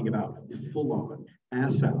 I'm talking about full-on,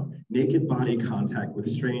 ass-out, naked body contact with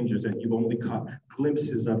strangers that you've only caught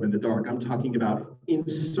glimpses of in the dark. I'm talking about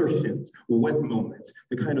insertions, wet moments,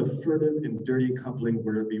 the kind of furtive and dirty coupling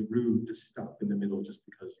where it'd be rude to stop in the middle just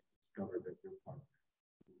because you discovered that you're part of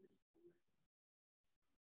it.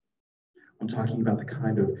 I'm talking about the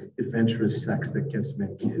kind of adventurous sex that gets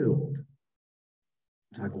men killed.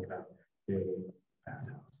 I'm talking about gay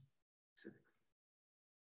bathhouse.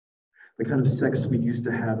 The kind of sex we used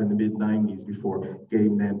to have in the mid-90s before gay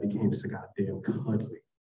men became so goddamn cuddly.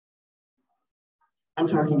 I'm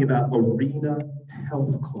talking about Arena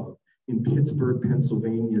Health Club in Pittsburgh,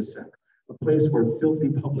 Pennsylvania sex, a place where filthy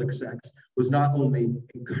public sex was not only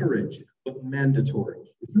encouraged, but mandatory.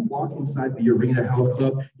 If you walk inside the Arena Health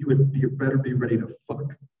Club, you better be ready to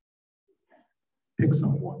fuck. Pick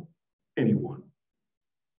someone, anyone.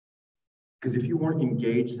 Because if you weren't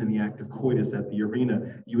engaged in the act of coitus at the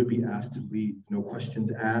arena, you would be asked to leave. No questions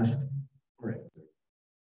asked or answered.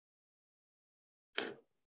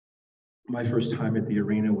 My first time at the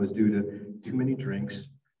arena was due to too many drinks,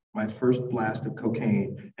 my first blast of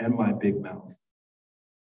cocaine, and my big mouth.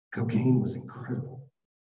 Cocaine was incredible.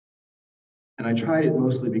 And I tried it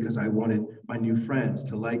mostly because I wanted my new friends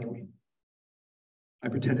to like me. I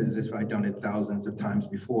pretended as if I'd done it thousands of times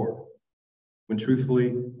before, when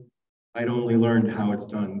truthfully, I'd only learned how it's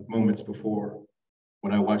done moments before,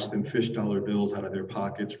 when I watched them fish dollar bills out of their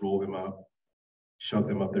pockets, roll them up, shove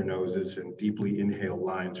them up their noses, and deeply inhale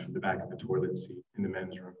lines from the back of the toilet seat in the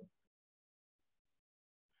men's room.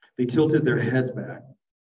 They tilted their heads back,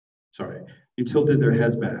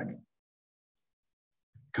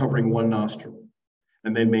 covering one nostril,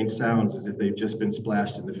 and then made sounds as if they'd just been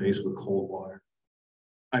splashed in the face with cold water.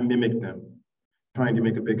 I mimicked them, trying to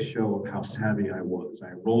make a big show of how savvy I was.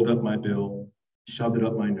 I rolled up my bill, shoved it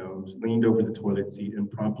up my nose, leaned over the toilet seat,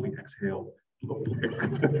 and promptly exhaled. Have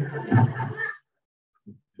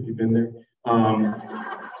you been there?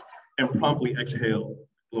 And promptly exhaled,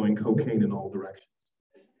 blowing cocaine in all directions.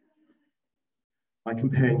 My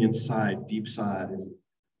companion sighed, deep sighed, as he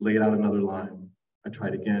laid out another line. I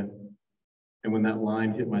tried again. And when that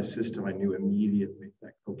line hit my system, I knew immediately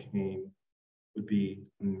that cocaine would be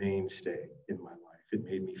a mainstay in my life. It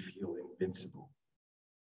made me feel invincible.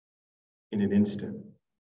 In an instant,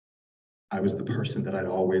 I was the person that I'd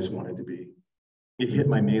always wanted to be. It hit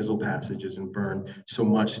my nasal passages and burned so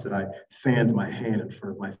much that I fanned my hand in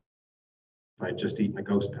front of my face if I'd just eaten a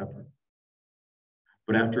ghost pepper.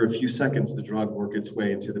 But after a few seconds, the drug worked its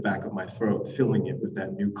way into the back of my throat, filling it with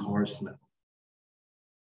that new car smell.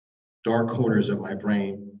 Dark corners of my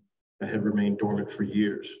brain that had remained dormant for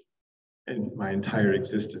years and my entire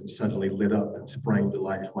existence suddenly lit up and sprang to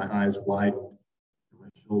life. My eyes widened and my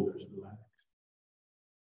shoulders relaxed.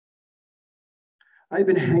 I had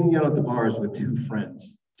been hanging out at the bars with two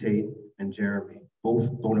friends, Tate and Jeremy,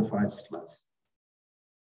 both bona fide sluts.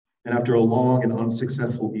 And after a long and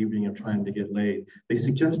unsuccessful evening of trying to get laid, they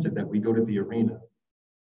suggested that we go to the arena.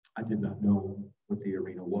 I did not know what the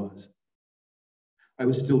arena was. I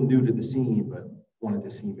was still new to the scene, but wanted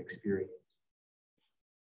to seem experienced.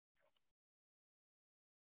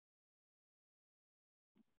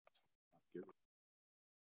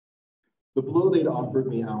 The blow they'd offered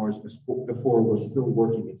me hours before was still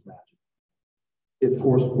working its magic. It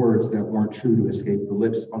forced words that weren't true to escape the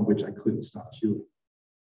lips on which I couldn't stop chewing.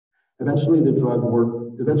 Eventually the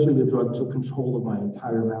drug took control of my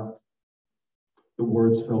entire mouth. The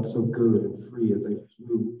words felt so good and free as they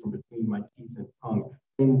flew from between my teeth and tongue,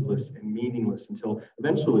 endless and meaningless, until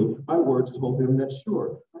eventually my words told him that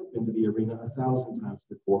sure, I'd been to the arena 1,000 times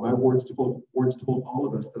before. My words told all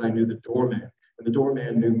of us that I knew the doorman, and the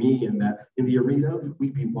doorman knew me, and that in the arena,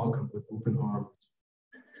 we'd be welcomed with open arms.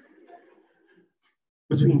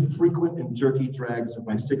 Between frequent and jerky drags of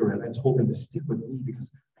my cigarette, I told him to stick with me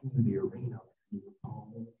because I knew the arena.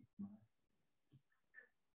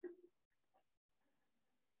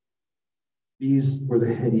 These were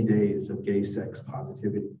the heady days of gay sex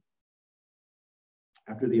positivity.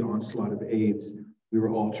 After the onslaught of AIDS, we were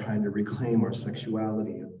all trying to reclaim our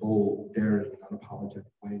sexuality in bold, daring, and unapologetic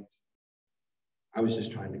ways. I was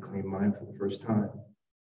just trying to claim mine for the first time.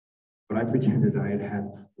 But I pretended I had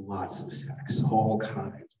had lots of sex, all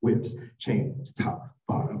kinds, whips, chains, top,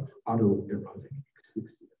 bottom, autoerotic,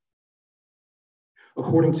 asphyxia.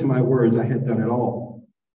 According to my words, I had done it all.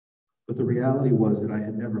 But the reality was that I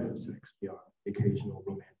had never had sex beyond occasional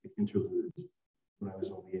romantic interludes when I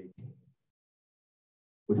was only 18.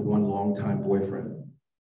 With one longtime boyfriend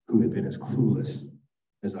who had been as clueless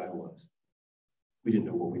as I was. We didn't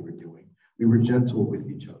know what we were doing. We were gentle with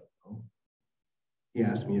each other. No? He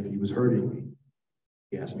asked me if he was hurting me.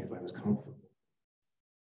 He asked me if I was comfortable.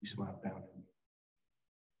 He smiled down at me.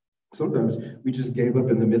 Sometimes we just gave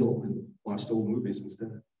up in the middle and watched old movies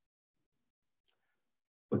instead.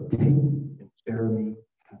 But Tate and Jeremy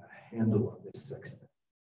had a handle on this sex thing.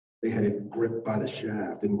 They had it gripped by the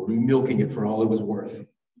shaft and were milking it for all it was worth.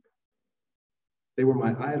 They were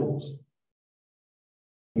my idols.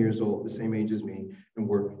 Years old, the same age as me, and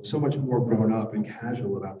were so much more grown up and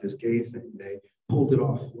casual about this gay thing. They pulled it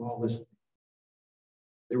off flawlessly.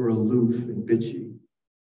 They were aloof and bitchy,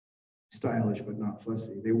 stylish but not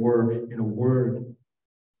fussy. They were, in a word,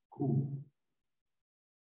 cool.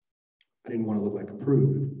 I didn't want to look like a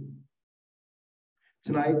prude.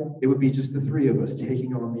 Tonight, it would be just the three of us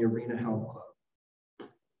taking on the Arena Health Club.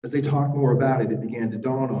 As they talked more about it, it began to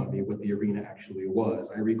dawn on me what the arena actually was.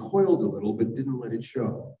 I recoiled a little, but didn't let it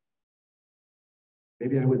show.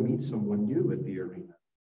 Maybe I would meet someone new at the arena,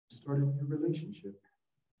 start a new relationship.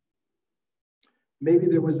 Maybe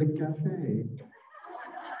there was a cafe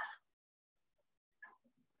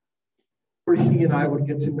where he and I would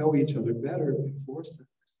get to know each other better before sex.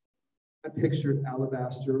 I pictured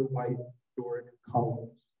alabaster, white, Doric columns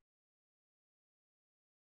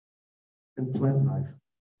and plant life.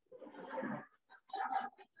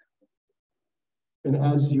 An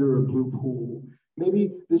azure blue pool.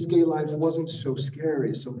 Maybe this gay life wasn't so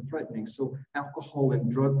scary, so threatening, so alcohol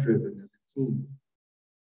and drug driven as it seemed.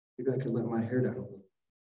 Maybe I could let my hair down a little,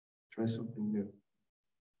 try something new.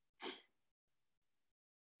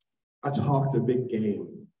 I talked a big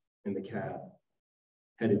game in the cab,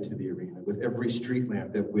 headed to the arena. With every street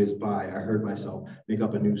lamp that whizzed by, I heard myself make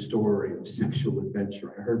up a new story of sexual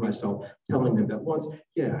adventure. I heard myself telling them that once,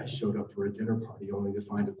 yeah, I showed up for a dinner party only to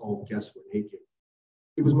find that all the guests were naked.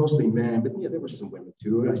 It was mostly men, but yeah, there were some women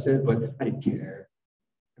too. I said, but I didn't care.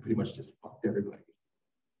 I pretty much just fucked everybody.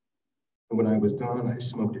 And when I was done, I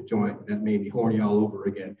smoked a joint. That made me horny all over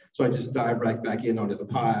again. So I just dived right back in onto the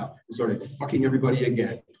pile and started fucking everybody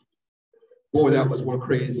again. Boy, that was one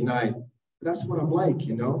crazy night. But that's what I'm like,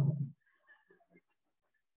 you know?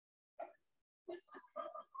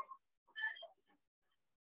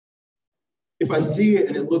 If I see it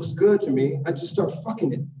and it looks good to me, I just start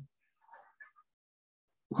fucking it.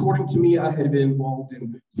 According to me, I had been involved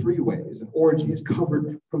in three-ways and orgies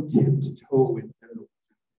covered from tip to toe in genitals.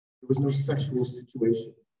 There was no sexual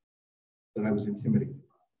situation that I was intimidated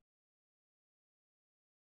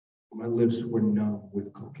by. My lips were numb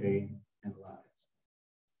with cocaine and lies.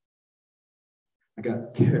 I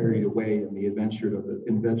got carried away in the adventure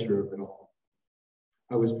of it all.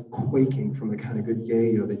 I was quaking from the kind of good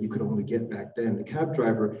yayo that you could only get back then. The cab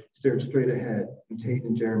driver stared straight ahead, and Tate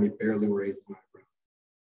and Jeremy barely raised an eyebrow.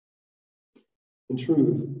 In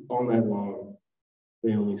truth, all night long,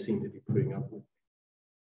 they only seemed to be putting up with me.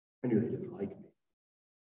 I knew they didn't like me.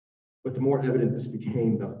 But the more evident this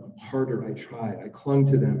became, the harder I tried. I clung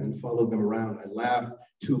to them and followed them around. I laughed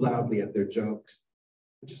too loudly at their jokes.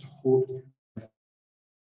 I just hoped.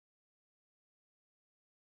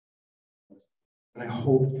 And I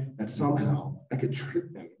hoped that somehow I could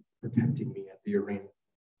trick them, protecting me at the arena.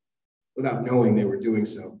 Without knowing they were doing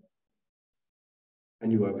so, I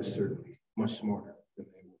knew I was certainly much smarter than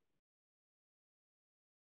they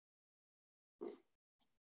were.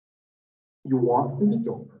 You walk through the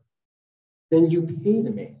door, then you pay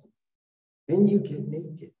the man, then you get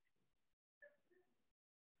naked.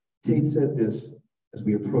 Tate said this as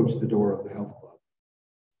we approached the door of the health club.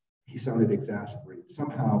 He sounded exasperated.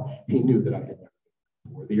 Somehow he knew that I had never been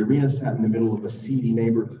before. The arena sat in the middle of a seedy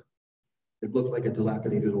neighborhood. It looked like a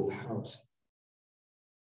dilapidated old house.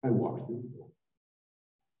 I walked through the door,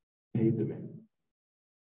 paid the man,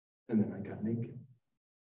 and then I got naked.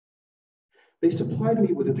 They supplied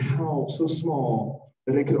me with a towel so small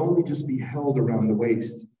that it could only just be held around the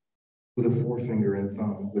waist with a forefinger and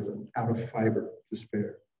thumb without a fiber to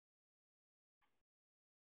spare.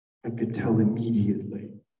 I could tell immediately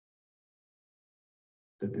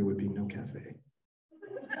that there would be no cafe.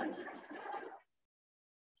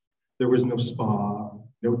 There was no spa,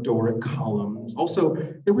 no Doric columns. Also,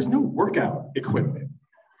 there was no workout equipment,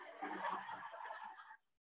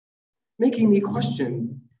 making me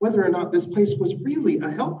question whether or not this place was really a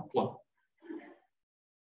health club.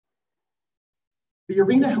 The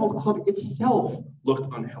Arena Health Club itself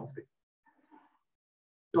looked unhealthy.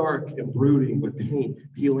 Dark and brooding with paint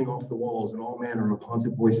peeling off the walls and all manner of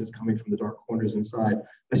haunted voices coming from the dark corners inside.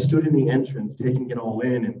 I stood in the entrance, taking it all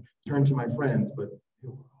in, and turned to my friends, but they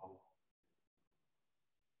were all.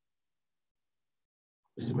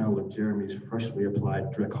 The smell of Jeremy's freshly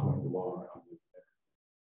applied Dreck-Horn Noir.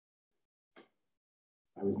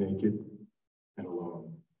 I was naked and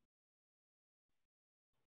alone.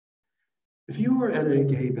 If you were at a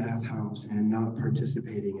gay bathhouse and not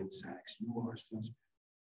participating in sex, you are suspect.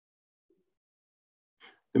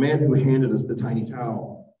 The man who handed us the tiny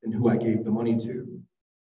towel and who I gave the money to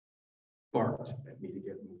barked at me to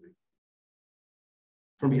get moving.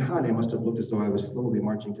 From behind, I must have looked as though I was slowly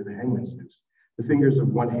marching to the hangman's noose, the fingers of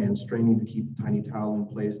one hand straining to keep the tiny towel in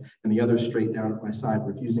place and the other straight down at my side,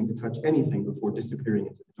 refusing to touch anything before disappearing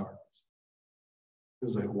into the darkness. It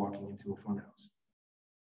was like walking into a funhouse.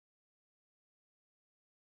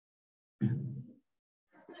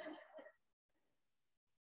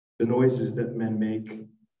 The noises that men make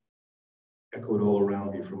echoed all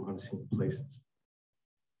around me from unseen places.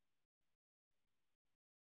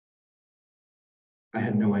 I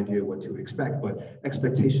had no idea what to expect, but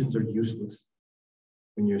expectations are useless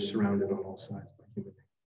when you're surrounded on all sides by human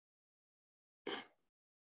beings.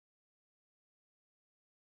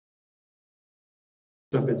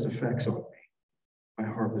 Up its effects on me. My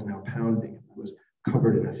heart was now pounding. I was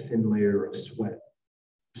covered in a thin layer of sweat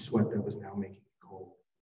that was now making me cold.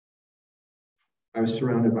 I was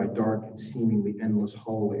surrounded by dark and seemingly endless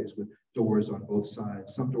hallways with doors on both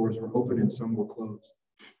sides. Some doors were open and some were closed.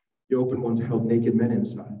 The open ones held naked men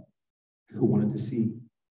inside who wanted to see.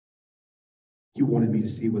 He wanted me to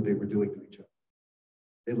see what they were doing to each other.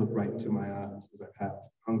 They looked right into my eyes as I passed,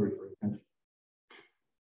 hungry for attention.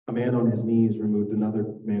 A man on his knees removed another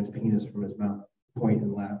man's penis from his mouth, point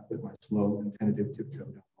and laughed at my slow and tentative tiptoe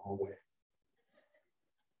down the hallway.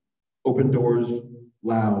 Open doors,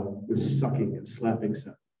 loud, with sucking and slapping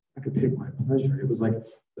sounds. I could pick my pleasure. It was like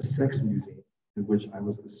a sex museum in which I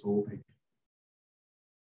was the sole patron.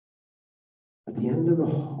 At the end of the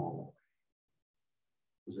hallway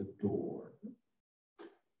was a door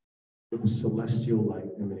with a celestial light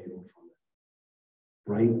emanating from it,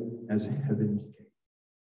 bright as heaven's gate.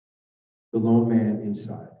 The lone man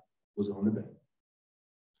inside was on the bed,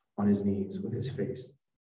 on his knees with his face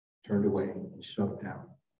turned away and shoved down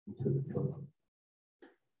into the pillow.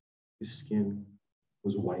 His skin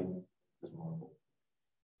was white as marble.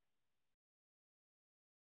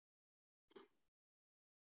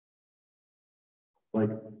 Like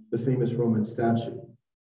the famous Roman statue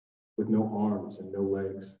with no arms and no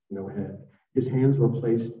legs, no head. His hands were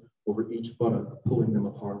placed over each buttock, pulling them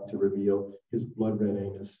apart to reveal his blood red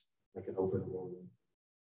anus like an open wound.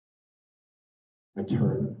 I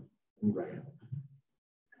turned and ran.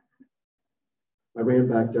 I ran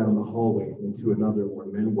back down the hallway into another where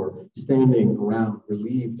men were standing around,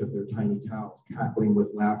 relieved of their tiny towels, cackling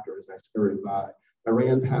with laughter as I scurried by. I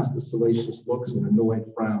ran past the salacious looks and annoyed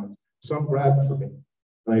frowns. Some grabbed for me,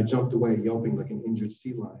 and I jumped away, yelping like an injured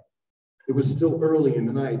sea lion. It was still early in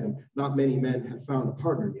the night, and not many men had found a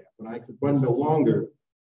partner yet. When I could run no longer,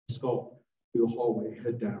 I skulked through the hallway,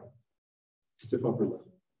 head down, stiff upper lip,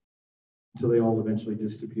 until they all eventually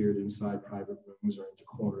disappeared inside private rooms or into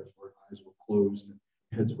corners where eyes were closed and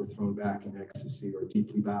heads were thrown back in ecstasy or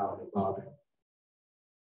deeply bowed and bobbing.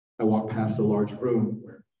 I walked past a large room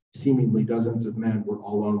where seemingly dozens of men were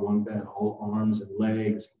all on one bed, all arms and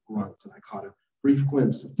legs and grunts, and I caught a brief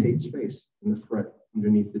glimpse of Tate's face in the fret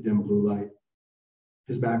underneath the dim blue light.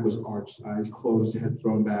 His back was arched, eyes closed, head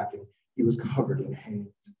thrown back, and he was covered in hands.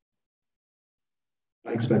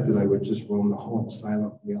 I expected I would just roam the halls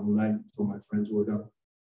silently all night until my friends were done,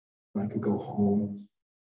 and I could go home,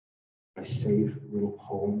 my safe little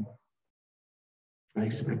home. I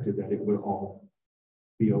expected that it would all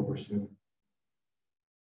be over soon.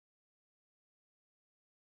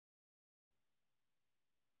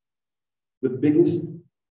 The biggest,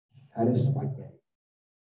 fattest white man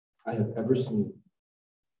I have ever seen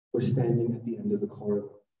was standing at the end of the corridor.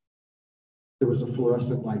 There was a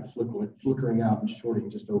fluorescent light flickering out and shorting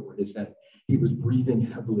just over his head. He was breathing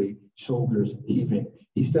heavily, shoulders heaving.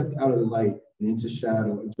 He stepped out of the light and into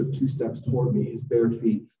shadow and took 2 steps toward me, his bare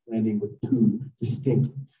feet landing with 2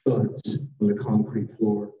 distinct thuds on the concrete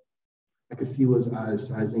floor. I could feel his eyes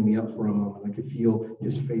sizing me up for a moment. I could feel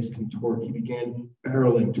his face contort. He began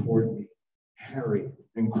barreling toward me, hairy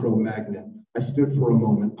and Cro-Magnon. I stood for a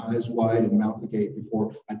moment, eyes wide and mouth agape,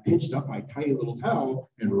 before I pinched up my tiny little towel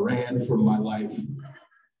and ran for my life.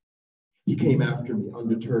 He came after me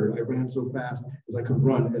undeterred. I ran so fast as I could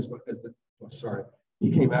run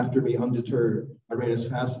He came after me undeterred. I ran as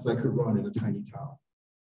fast as I could run in a tiny towel.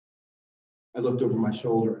 I looked over my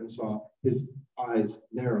shoulder and saw his eyes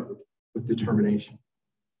narrowed with determination.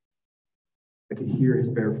 I could hear his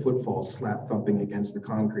bare footfalls slap thumping against the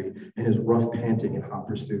concrete and his rough panting in hot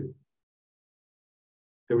pursuit.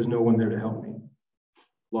 There was no one there to help me,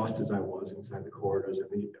 lost as I was inside the corridors of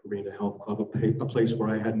the Arena Health Club, a place where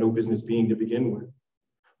I had no business being to begin with.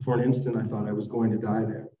 For an instant, I thought I was going to die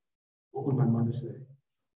there. What would my mother say?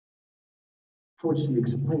 How would she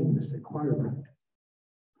explain this at choir practice?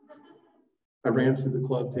 I ran through the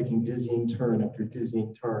club, taking dizzying turn after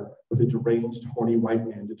dizzying turn with a deranged, horny white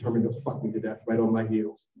man determined to fuck me to death right on my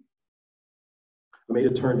heels. I made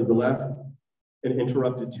a turn to the left and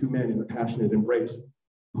interrupted 2 men in a passionate embrace,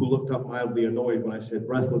 who looked up mildly annoyed when I said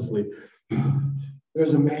breathlessly,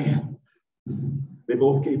 "There's a man." They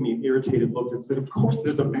both gave me an irritated look and said, "Of course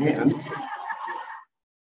there's a man."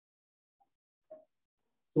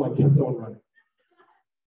 So I kept on running.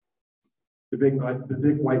 The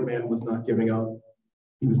big white man was not giving up.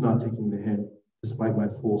 He was not taking the hint, despite my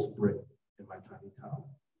full sprint and my tiny towel.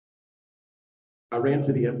 I ran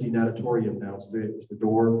to the empty natatorium downstairs. The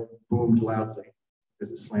door boomed loudly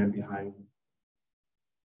as it slammed behind me.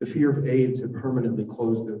 The fear of AIDS had permanently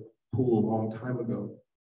closed the pool a long time ago,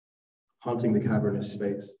 haunting the cavernous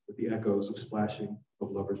space with the echoes of splashing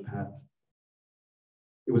of lovers' past.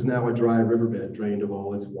 It was now a dry riverbed drained of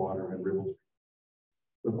all its water and rippled,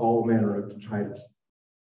 with all manner of detritus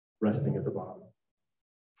resting at the bottom.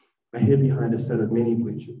 I hid behind a set of mini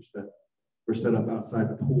bleachers that were set up outside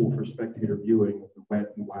the pool for spectator viewing of the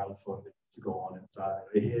wet and wild fun that used to go on inside.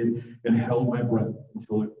 I hid and held my breath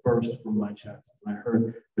until it burst from my chest, and I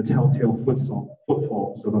heard the telltale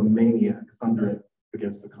footfalls of a maniac thundering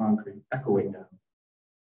against the concrete, echoing now.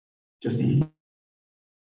 Just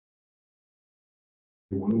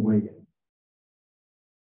one way in.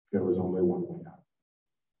 There was only one way out.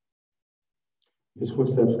 His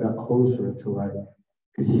footsteps got closer until I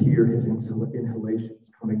could hear his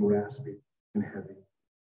inhalations coming raspy and heavy.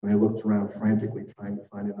 And I looked around frantically, trying to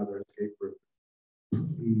find another escape route.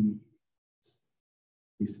 "Please,"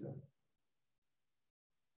 he said,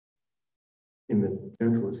 in the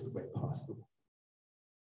gentlest way possible.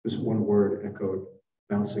 This one word echoed,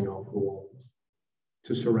 bouncing off the walls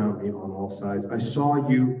to surround me on all sides. "I saw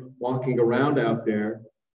you walking around out there.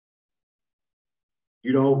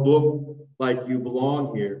 You don't look like you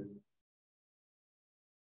belong here."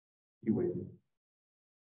 He waited.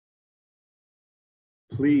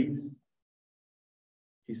 "Please,"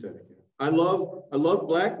 he said again. I love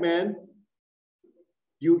black men.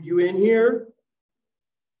 You in here?"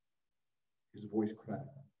 His voice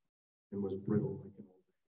cracked and was brittle like an old.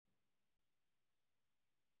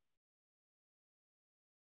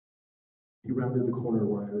 He rounded the corner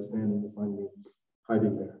where I was standing to find me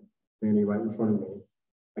hiding there, standing right in front of me.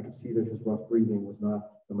 I could see that his rough breathing was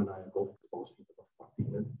not the maniacal expulsions of a fuck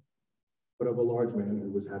demon, but of a large man who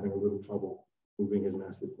was having a little trouble moving his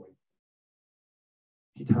massive weight.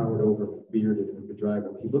 He towered over me, bearded and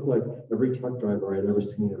bedraggled. He looked like every truck driver I had ever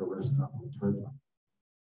seen at a rest stop on the turnpike.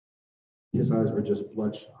 His eyes were just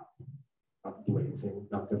bloodshot, not blazing,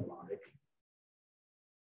 not demonic.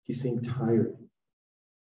 He seemed tired.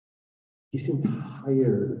 He seemed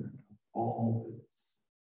tired of all this.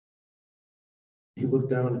 He looked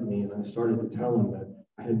down at me and I started to tell him that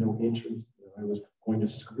I had no interest. I was going to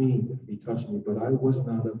scream if he touched me, but I was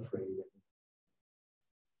not afraid.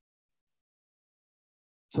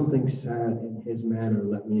 Something sad in his manner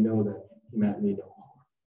let me know that he meant me no harm.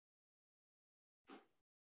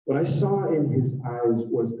 What I saw in his eyes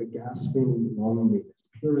was a gasping loneliness,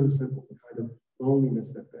 pure and simple, the kind of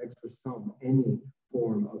loneliness that begs for any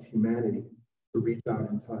form of humanity to reach out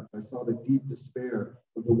and touch. I saw the deep despair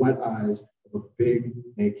of the wet eyes of a big,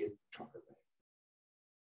 naked trucker man.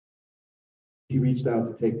 He reached out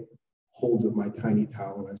to take hold of my tiny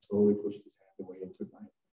towel, and I slowly pushed his hand away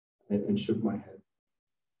and shook my head.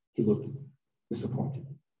 He looked disappointed.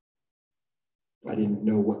 I didn't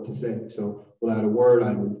know what to say. So without a word,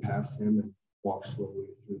 I moved past him and walked slowly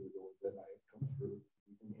through the door that I had come through,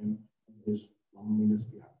 leaving him and his loneliness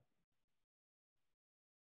behind.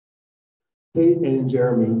 Kate and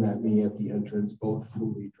Jeremy met me at the entrance, both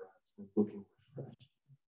fully dressed and looking refreshed.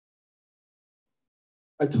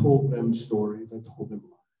 I told them stories. I told them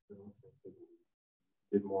lies. I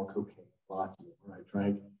did more cocaine, lots of it, where I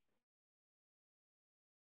drank.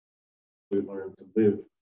 We learned to live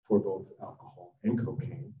for both alcohol and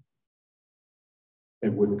cocaine,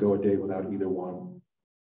 and wouldn't go a day without either one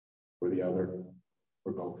or the other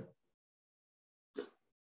or both.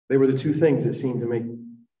 They were the two things that seemed to make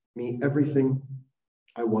me everything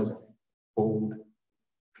I wasn't: bold,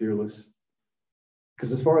 fearless.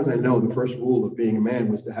 Because as far as I know, the first rule of being a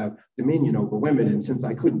man was to have dominion over women. And since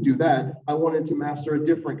I couldn't do that, I wanted to master a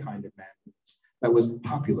different kind of manliness that was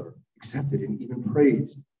popular, accepted, and even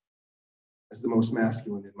praised as the most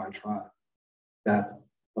masculine in my tribe, that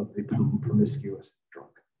of the promiscuous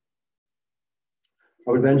drunk.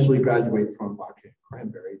 I would eventually graduate from vodka and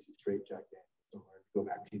cranberry to straight Jack Daniels and learn to go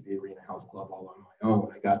back to the Arena House Club all on my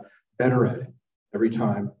own. I got better at it every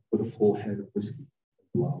time with a full head of whiskey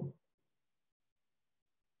and blow.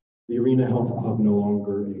 The Arena Health Club no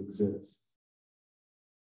longer exists.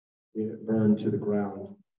 It burned to the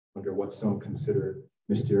ground under what some considered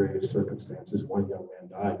mysterious circumstances. One young man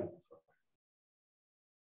died in the fire.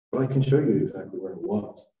 But I can show you exactly where it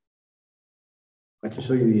was. I can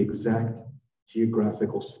show you the exact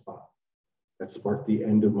geographical spot that sparked the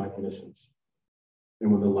end of my innocence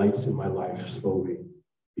and when the lights in my life slowly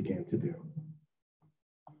began to dim.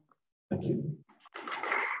 Thank you.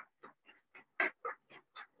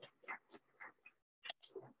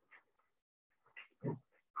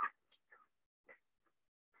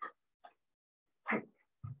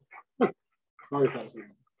 Sorry,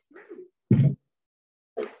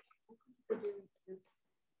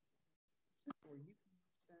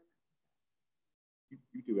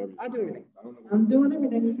 you do everything. I do everything. I'm doing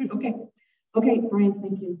everything. Okay. Okay, Brian,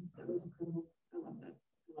 thank you. That was incredible. I love that.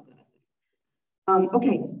 I love that.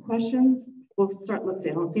 Okay, questions? We'll start. Let's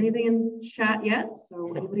see. I don't see anything in chat yet.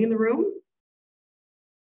 So anybody in the room?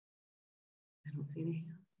 I don't see any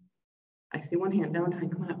hands. I see one hand. Valentine,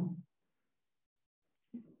 come on up.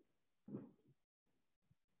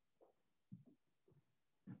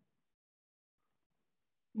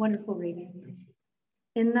 Wonderful reading.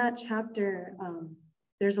 In that chapter,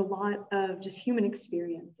 there's a lot of just human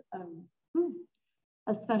experience,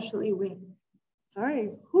 especially with,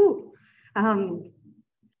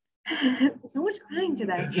 so much crying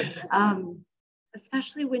today,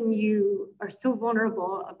 especially when you are so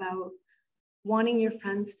vulnerable about wanting your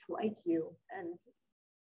friends to like you. And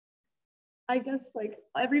I guess like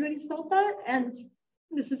everybody's felt that. And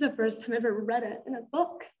this is the first time I've ever read it in a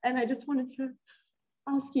book. And I just wanted to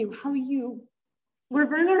ask you how you were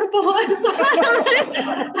vulnerable.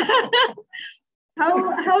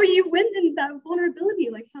 how you went in that vulnerability,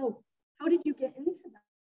 like how did you get into that?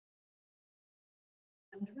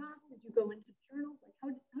 Draft? Did you go into journals?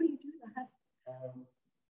 Like how do you do that?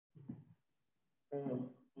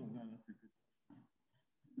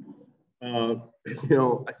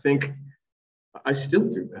 I think I still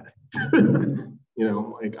do that.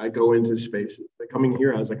 Like I go into spaces. Like coming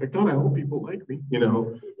here, I was like, I hope people like me.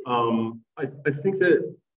 I think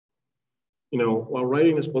that, while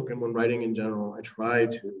writing this book and when writing in general, I try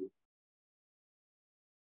to,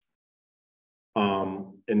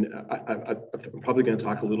 and I'm probably going to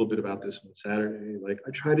talk a little bit about this on Saturday. Like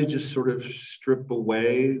I try to just sort of strip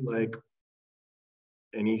away like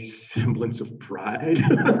any semblance of pride.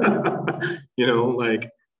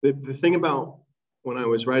 Like the thing about when I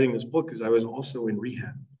was writing this book is I was also in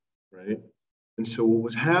rehab, right? And so what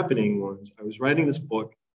was happening was I was writing this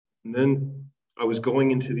book and then I was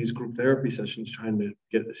going into these group therapy sessions trying to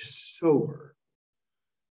get sober.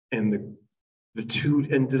 And the two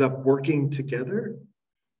ended up working together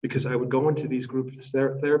because I would go into these group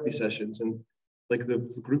therapy sessions and like the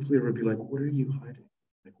group leader would be like, what are you hiding?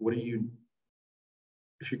 Like,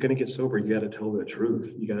 if you're going to get sober, you got to tell the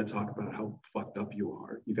truth. You got to talk about how fucked up you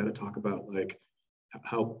are. You got to talk about like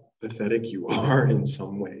how pathetic you are in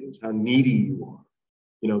some ways, how needy you are.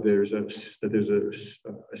 There's a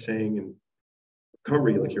saying in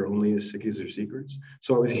recovery, like you're only as sick as your secrets.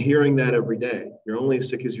 So I was hearing that every day. You're only as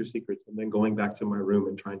sick as your secrets, and then going back to my room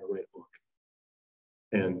and trying to write a book.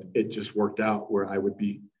 And it just worked out where I would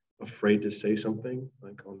be afraid to say something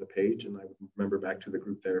like on the page, and I would remember back to the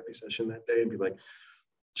group therapy session that day and be like,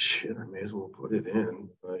 shit, I may as well put it in.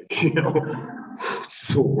 Like, it's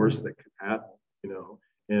the worst that could happen.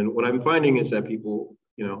 And what I'm finding is that people,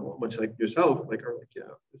 you know, much like yourself, like are like, yeah,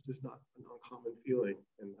 this is not an uncommon feeling,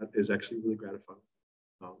 and that is actually really gratifying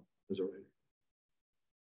as a writer.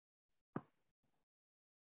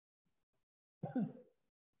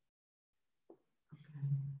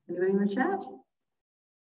 Anybody in the chat?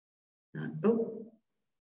 Oh,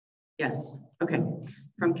 yes. Okay.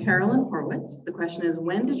 From Carolyn Horwitz, the question is,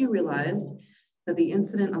 when did you realize that the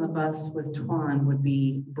incident on the bus with Twan would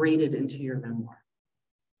be braided into your memoir?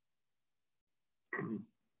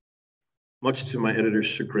 Much to my editor's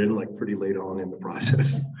chagrin, like pretty late on in the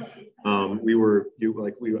process. I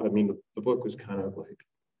mean, the book was kind of like,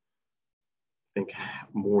 I think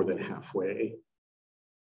more than halfway.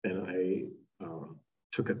 And I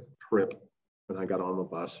took a trip and I got on the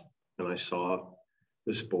bus and I saw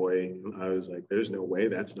this boy and I was like, there's no way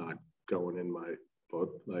that's not going in my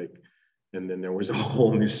book. Like, and then there was a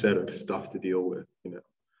whole new set of stuff to deal with, you know,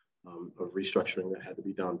 of restructuring that had to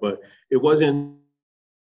be done. But it wasn't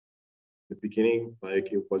the beginning,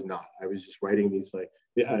 like it was not. I was just writing these, like,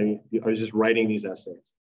 I was just writing these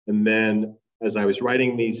essays. And then as I was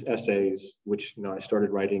writing these essays, which, you know, I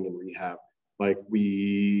started writing in rehab, like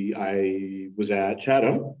I was at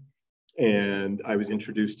Chatham and I was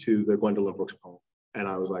introduced to the Gwendolyn Brooks poem. And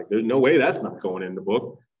I was like, there's no way that's not going in the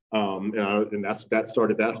book. And that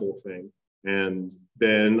started that whole thing. And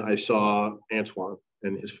then I saw Antoine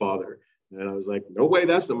and his father. And I was like, no way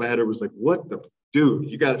that's the matter. It was like, what the dude,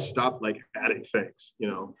 you got to stop like adding things, you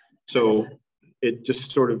know? So it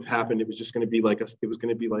just sort of happened. It was just going to be like, it was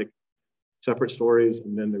going to be like separate stories.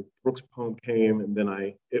 And then the Brooks poem came and then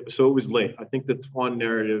so it was late. I think the Twan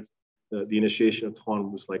narrative, the initiation of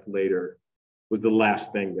Twan was like later, was the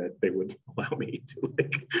last thing that they would allow me to,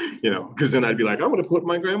 like, you know, because then I'd be like, I want to put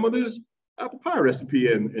my grandmother's apple pie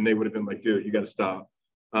recipe in, and they would have been like, dude, you got to stop.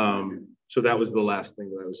 So that was the last thing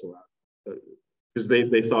that I was allowed, because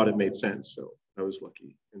they thought it made sense. So I was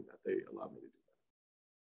lucky in that they allowed me to do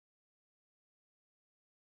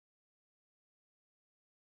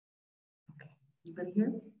that. Okay, anybody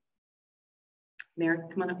here? Merrick,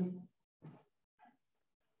 come on up.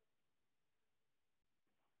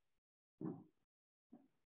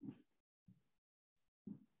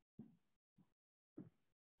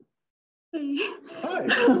 Hey. Hi.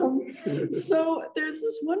 So there's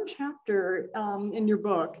this one chapter in your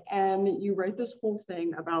book, and you write this whole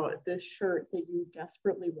thing about this shirt that you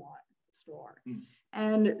desperately want at the store.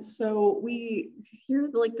 And so we hear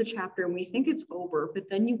like the chapter and we think it's over, but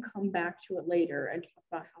then you come back to it later and talk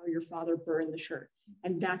about how your father burned the shirt,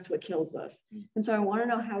 and that's what kills us. And so I want to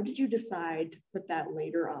know, how did you decide to put that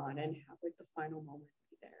later on and have like the final moment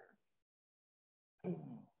be there?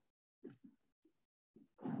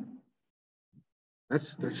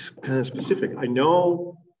 That's kind of specific. I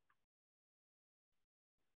know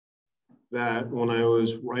that when I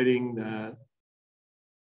was writing that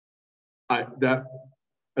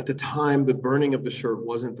at the time, the burning of the shirt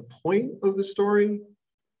wasn't the point of the story.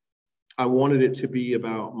 I wanted it to be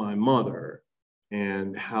about my mother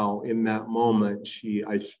and how in that moment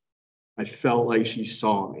I felt like she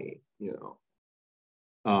saw me, you know.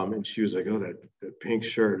 And she was like, oh, that pink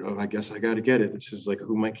shirt. Oh, I guess I got to get it. This is like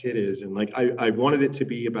who my kid is. And like, I wanted it to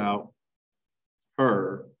be about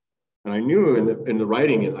her. And I knew in the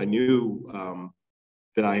writing it, I knew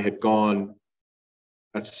that I had gone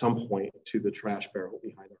at some point to the trash barrel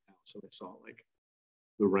behind our house. And I saw like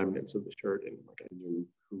the remnants of the shirt and like I knew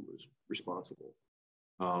who was responsible.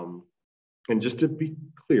 And just to be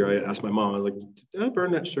clear, I asked my mom, I was like, did I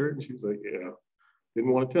burn that shirt? And she was like, yeah,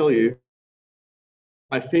 didn't want to tell you.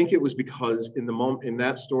 I think it was because in the moment, in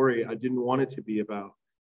that story, I didn't want it to be about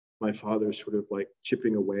my father sort of like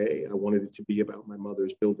chipping away. I wanted it to be about my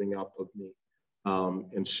mother's building up of me.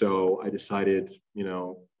 And so I decided, you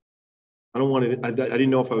know, I don't want it, I didn't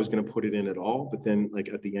know if I was going to put it in at all, but then like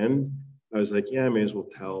at the end, I was like, yeah, I may as well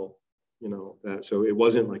tell, you know, that. So it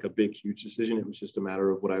wasn't like a big, huge decision. It was just a matter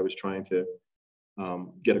of what I was trying to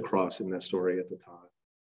get across in that story at the time.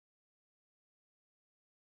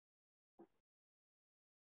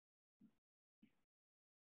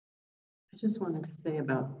 I just wanted to say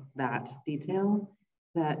about that detail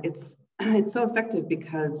that it's so effective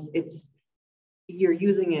because you're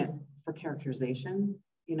using it for characterization,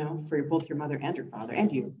 you know, for both your mother and your father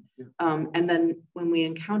and you. And then when we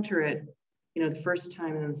encounter it, you know, the first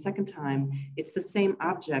time and then the second time, it's the same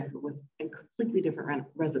object but with a completely different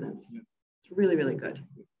resonance. It's really, really good.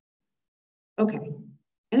 Okay.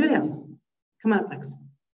 Anybody else? Come on up, Lex.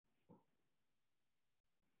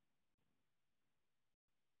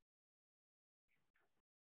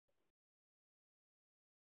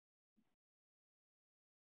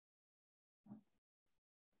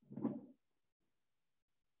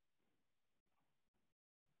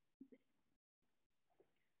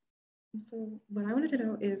 So what I wanted to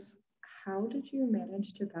know is, how did you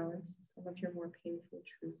manage to balance some of your more painful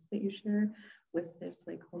truths that you share with this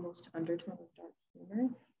like almost undertone of dark humor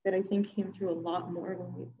that I think came through a lot more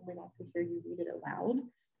when we got to hear you read it aloud?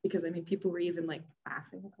 Because I mean, people were even like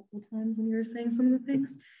laughing a couple of times when you were saying some of the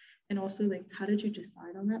things. And also, like, how did you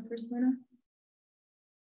decide on that persona?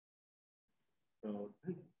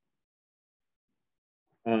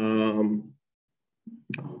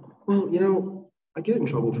 Well, you know, I get in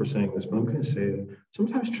trouble for saying this, but I'm going to say it.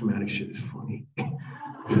 Sometimes traumatic shit is funny.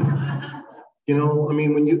 You know, I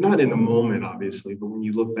mean, when you, not in the moment, obviously, but when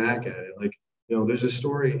you look back at it, like, you know, there's a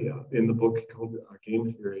story in the book called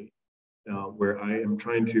Game Theory, where I am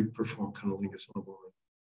trying to perform cunnilingus on a woman.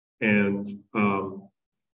 And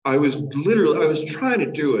I was trying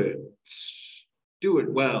to do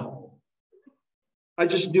it well. I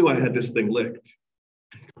just knew I had this thing licked.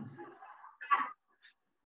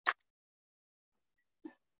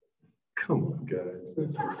 Come on, guys.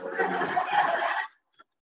 That's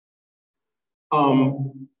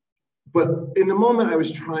but in the moment, I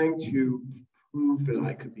was trying to prove that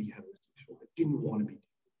I could be heterosexual. I didn't want to be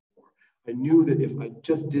anymore. I knew that if I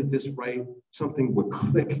just did this right, something would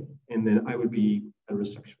click, and then I would be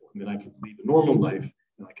heterosexual, and then I could lead a normal life,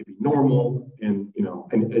 and I could be normal, and you know,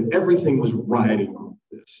 and everything was riding on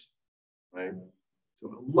this, right? So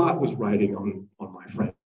a lot was riding on my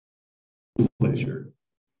friend's pleasure.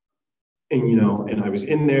 And, you know, and I was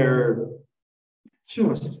in there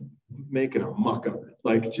just making a muck of it,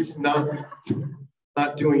 like just not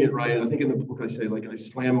doing it right. And I think in the book I say, like, I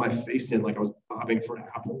slammed my face in like I was bobbing for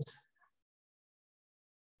apples.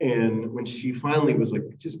 And when she finally was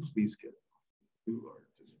like, just please get it, you are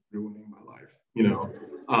just ruining my life, you know,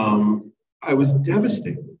 I was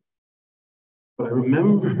devastated. But I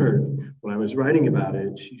remembered when I was writing about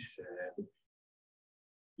it, she said,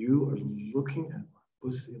 you are looking at my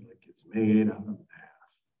pussy like it's made out of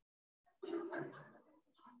math.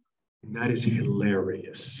 And that is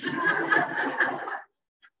hilarious.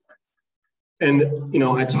 And, you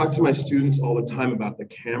know, I talk to my students all the time about the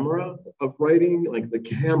camera of writing, like the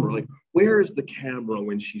camera, like, where is the camera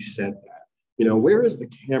when she said that? You know, where is the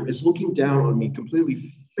camera? It's looking down on me,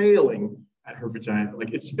 completely failing at her vagina.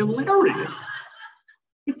 Like, it's hilarious.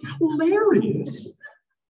 It's hilarious.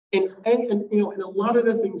 And you know, and a lot of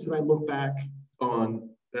the things that I look back on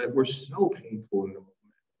that were so painful in the moment,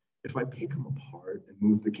 if I pick them apart and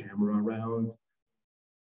move the camera around,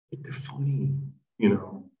 they're funny, you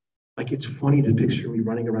know. Like, it's funny to picture me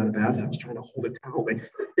running around a bathhouse trying to hold a towel. Like,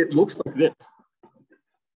 it looks like this.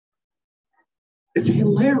 It's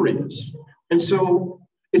hilarious. And so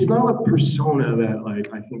it's not a persona that,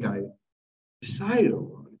 like, I think I decided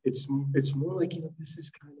on. It's more like, you know, this is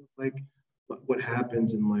kind of like what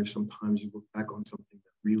happens in life. Sometimes you look back on something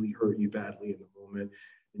that really hurt you badly in the moment,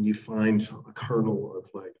 and you find a kernel of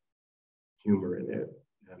like humor in it.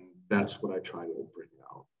 And that's what I try to bring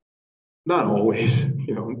out. Not always,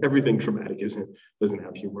 you know, everything traumatic doesn't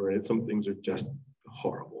have humor in it. Some things are just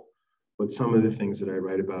horrible. But some of the things that I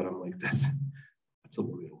write about, I'm like, that's a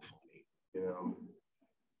little funny, you know?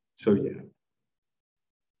 So yeah.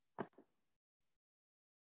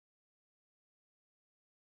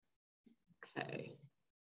 Okay.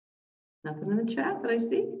 Nothing in the chat that I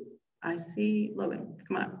see. I see Logan.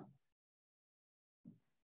 Come on.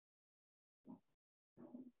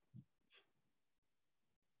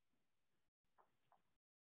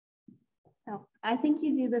 So I think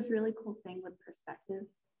you do this really cool thing with perspective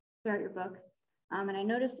throughout your book. And I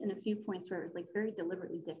noticed in a few points where it was like very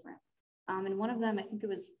deliberately different. And one of them, I think it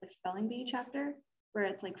was the spelling bee chapter, where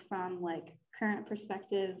it's like from like current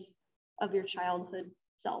perspective of your childhood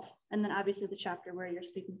self. And then obviously the chapter where you're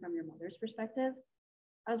speaking from your mother's perspective.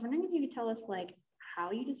 I was wondering if you could tell us like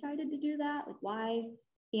how you decided to do that, like why,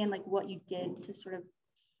 and like what you did to sort of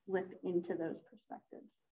slip into those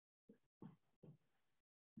perspectives.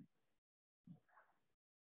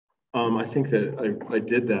 I think that I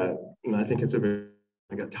did that, and I think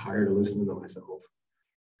I got tired of listening to myself.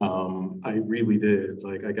 I really did.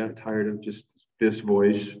 Like, I got tired of just this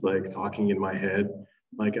voice, like, talking in my head,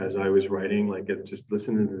 like, as I was writing, like, just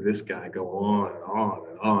listening to this guy go on and on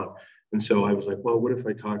and on. And so I was like, well, what if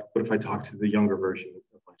I talk to the younger version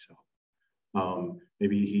of myself?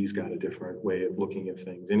 Maybe he's got a different way of looking at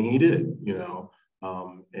things. And he did, you know.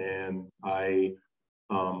 And I,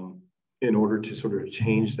 in order to sort of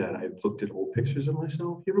change that, I looked at old pictures of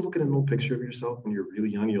myself. You ever look at an old picture of yourself when you're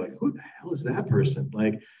really young? You're like, who the hell is that person?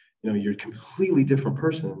 Like, you know, you're a completely different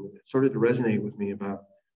person. It started to resonate with me about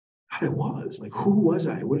how I was. Like, who was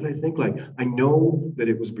I? What did I think? Like, I know that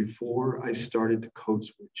it was before I started to code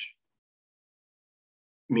switch.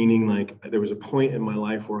 meaning like there was a point in my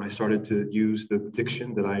life where I started to use the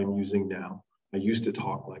diction that I am using now. I used to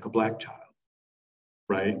talk like a Black child,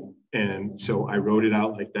 right? And so I wrote it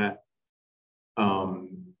out like that.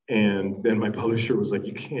 And then my publisher was like,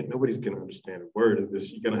 you can't, nobody's gonna understand a word of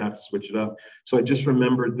this. You're gonna have to switch it up. So I just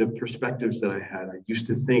remembered the perspectives that I had. I used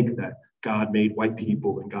to think that God made white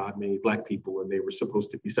people and God made Black people and they were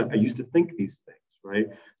supposed to be separate. I used to think these things, right?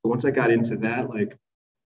 But once I got into that like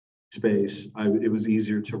space, it was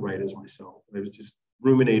easier to write as myself. I was just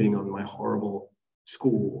ruminating on my horrible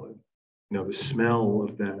school and, you know, the smell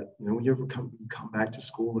of that. You know, when you ever come back to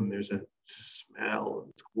school and there's that smell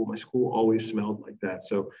of school, my school always smelled like that.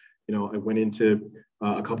 So, you know, I went into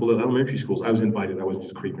a couple of elementary schools. I was invited. I wasn't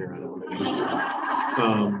just creeping around elementary school.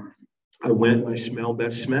 I went and I smelled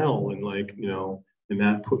that smell and like, you know, and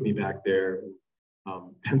that put me back there.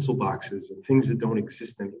 Pencil boxes and things that don't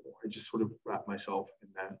exist anymore. I just sort of wrapped myself in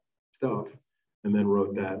that stuff and then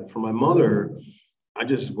wrote that. And for my mother, I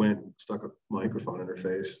just went, stuck a microphone in her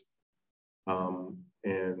face.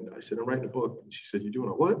 And I said, I'm writing a book. And she said, you're doing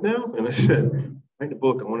a what now? And I said, writing a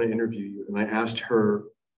book, I want to interview you. And I asked her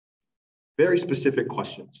very specific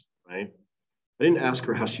questions, right? I didn't ask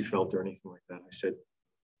her how she felt or anything like that. I said,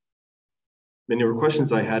 and there were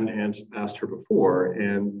questions I hadn't asked her before,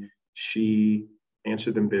 and she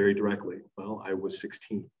answered them very directly. Well, I was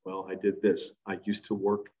 16. Well, I did this. I used to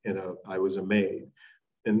work I was a maid.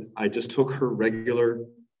 And I just took her regular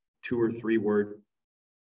 2 or 3 word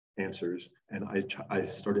answers. And I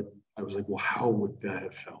was like, well, how would that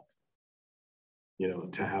have felt? You know,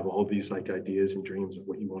 to have all these like ideas and dreams of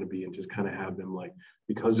what you want to be and just kind of have them like,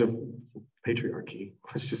 because of patriarchy,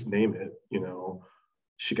 let's just name it, you know,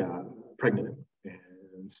 she got pregnant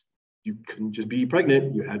and you couldn't just be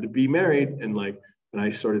pregnant, you had to be married. And like, and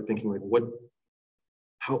I started thinking like,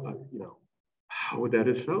 how would that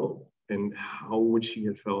have felt? And how would she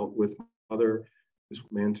have felt with this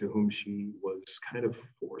man to whom she was kind of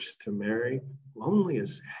forced to marry, lonely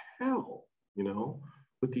as hell, you know,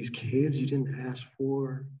 with these kids you didn't ask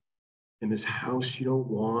for, in this house you don't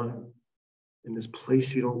want, in this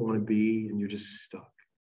place you don't want to be, and you're just stuck.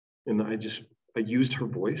 And I used her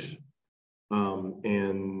voice,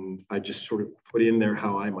 and I just sort of put in there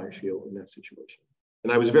how I might feel in that situation.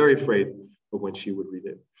 And I was very afraid of when she would read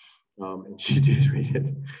it. And she did read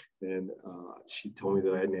it, and she told me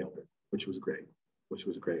that I nailed it, which was great.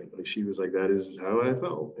 Like she was like, that is how I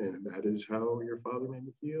felt, and that is how your father made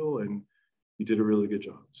me feel, and you did a really good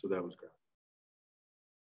job. So that was great.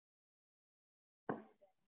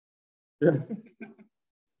 Yeah.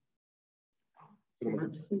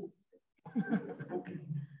 Okay.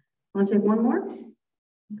 Want to take one more?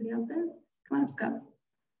 Anybody out there? Come on, Scott.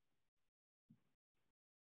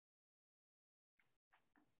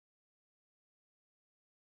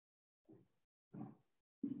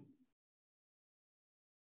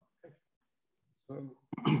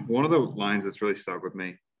 One of the lines that's really stuck with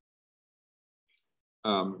me,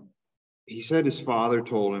 he said his father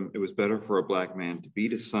told him it was better for a Black man to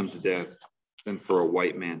beat his son to death than for a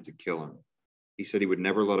white man to kill him. He said he would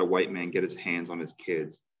never let a white man get his hands on his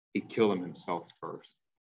kids. He'd kill them himself first.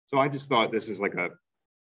 So I just thought this is like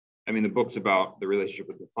the book's about the relationship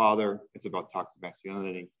with your father. It's about toxic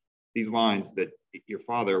masculinity. These lines that your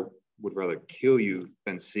father would rather kill you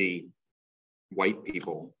than see white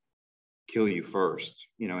people kill you first,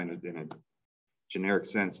 you know, in a generic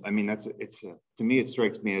sense. I mean, to me, it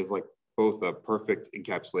strikes me as like both a perfect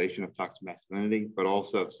encapsulation of toxic masculinity, but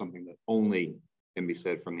also something that only can be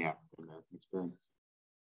said from the African-American experience.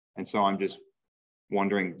 And so I'm just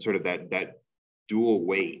wondering sort of that dual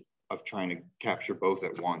weight of trying to capture both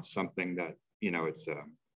at once, something that, you know, it's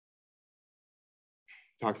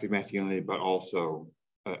toxic masculinity, but also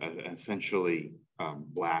an essentially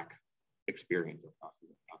Black experience of toxic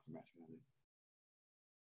masculinity.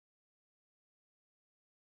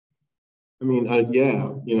 I mean,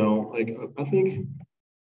 yeah, you know, like I think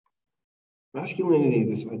masculinity,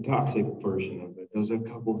 this toxic version of it, does a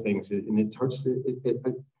couple of things, and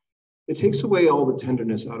it takes away all the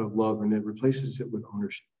tenderness out of love, and it replaces it with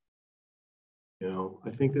ownership. You know, I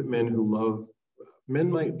think that men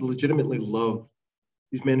might legitimately love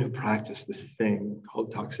these men who practice this thing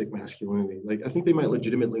called toxic masculinity. Like, I think they might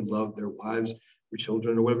legitimately love their wives or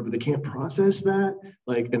children or whatever, but they can't process that.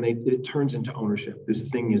 Like, and it turns into ownership. This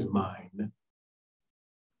thing is mine,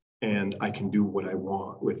 and I can do what I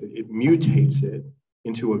want with it. It mutates it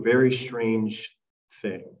into a very strange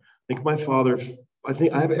thing. I think my father, he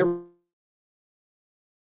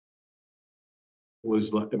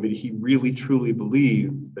really truly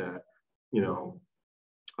believed that, you know,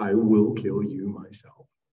 I will kill you myself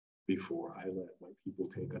before I let white people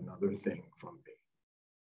take another thing from me.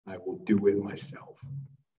 I will do it myself.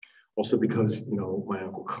 Also because, you know, my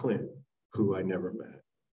Uncle Clint, who I never met,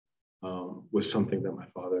 was something that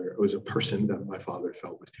was a person that my father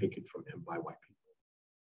felt was taken from him by white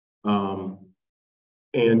people.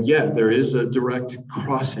 And yeah, there is a direct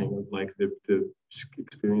crossing of like the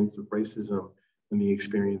experience of racism and the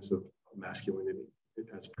experience of masculinity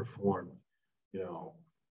as performed. You know,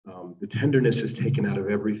 the tenderness is taken out of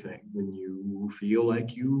everything when you feel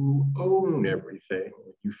like you own everything.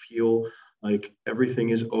 You feel like everything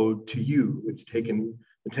is owed to you. It's taken,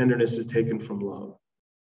 the tenderness is taken from love.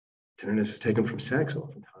 Tenderness is taken from sex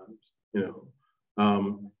oftentimes, you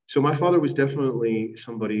know. So my father was definitely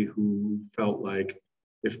somebody who felt like,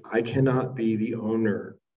 if I cannot be the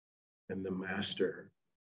owner and the master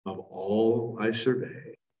of all I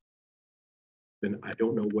survey, then I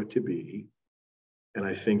don't know what to be. And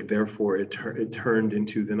I think therefore it turned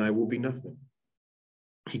into, then I will be nothing.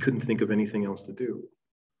 He couldn't think of anything else to do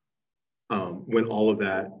when all of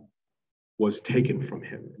that was taken from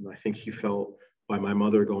him. And I think he felt by my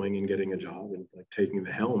mother going and getting a job and like taking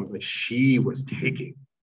the helm, like she was taking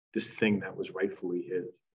this thing that was rightfully his.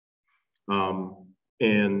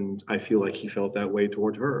 And I feel like he felt that way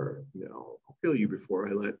toward her. You know, I'll kill you before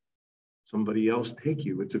I let somebody else take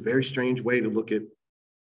you. It's a very strange way to look at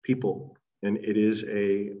people. And it is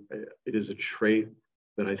a trait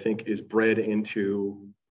that I think is bred into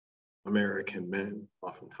American men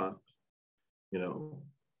oftentimes, you know.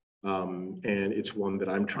 And it's one that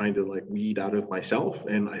I'm trying to like weed out of myself,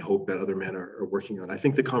 and I hope that other men are working on. I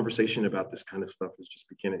think the conversation about this kind of stuff is just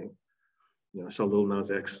beginning. You know, I saw Lil Nas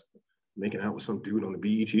X making out with some dude on the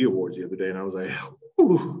BET Awards the other day, and I was like,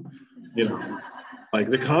 ooh, you know, like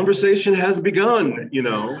the conversation has begun, you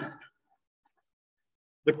know.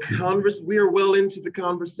 We are well into the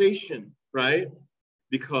conversation, right?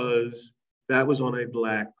 Because that was on a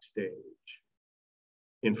Black stage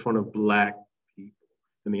in front of Black people.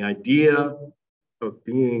 And the idea of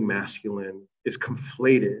being masculine is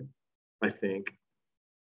conflated, I think,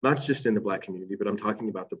 not just in the Black community, but I'm talking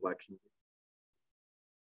about the Black community.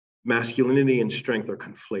 Masculinity and strength are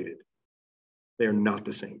conflated. They are not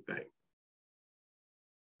the same thing.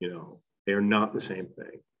 You know, they are not the same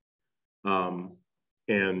thing.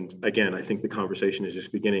 And again, I think the conversation is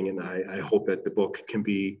just beginning, and I hope that the book can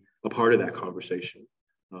be a part of that conversation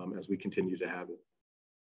as we continue to have it.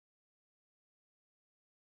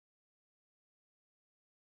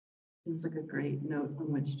 Seems like a great note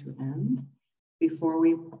on which to end. Before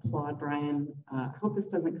we applaud Brian, I hope this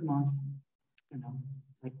doesn't come off, you know,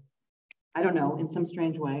 like, I don't know, in some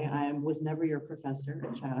strange way. I was never your professor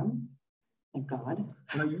at Chatham, thank God.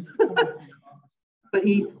 But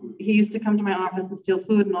he used to come to my office and steal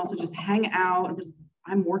food and also just hang out.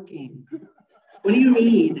 I'm working. What do you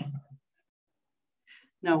need?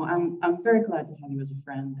 No, I'm very glad to have you as a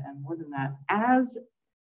friend, and more than that, as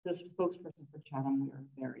the spokesperson for Chatham, we are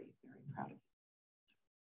very, very proud of you.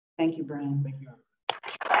 Thank you, Brian. Thank you.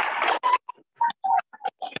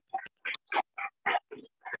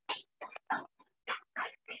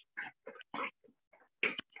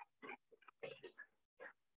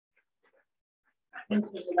 Thanks,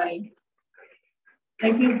 everybody.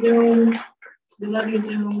 Thank you, Zoom. We love you,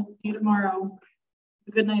 Zoom. See you tomorrow.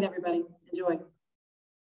 Good night, everybody. Enjoy.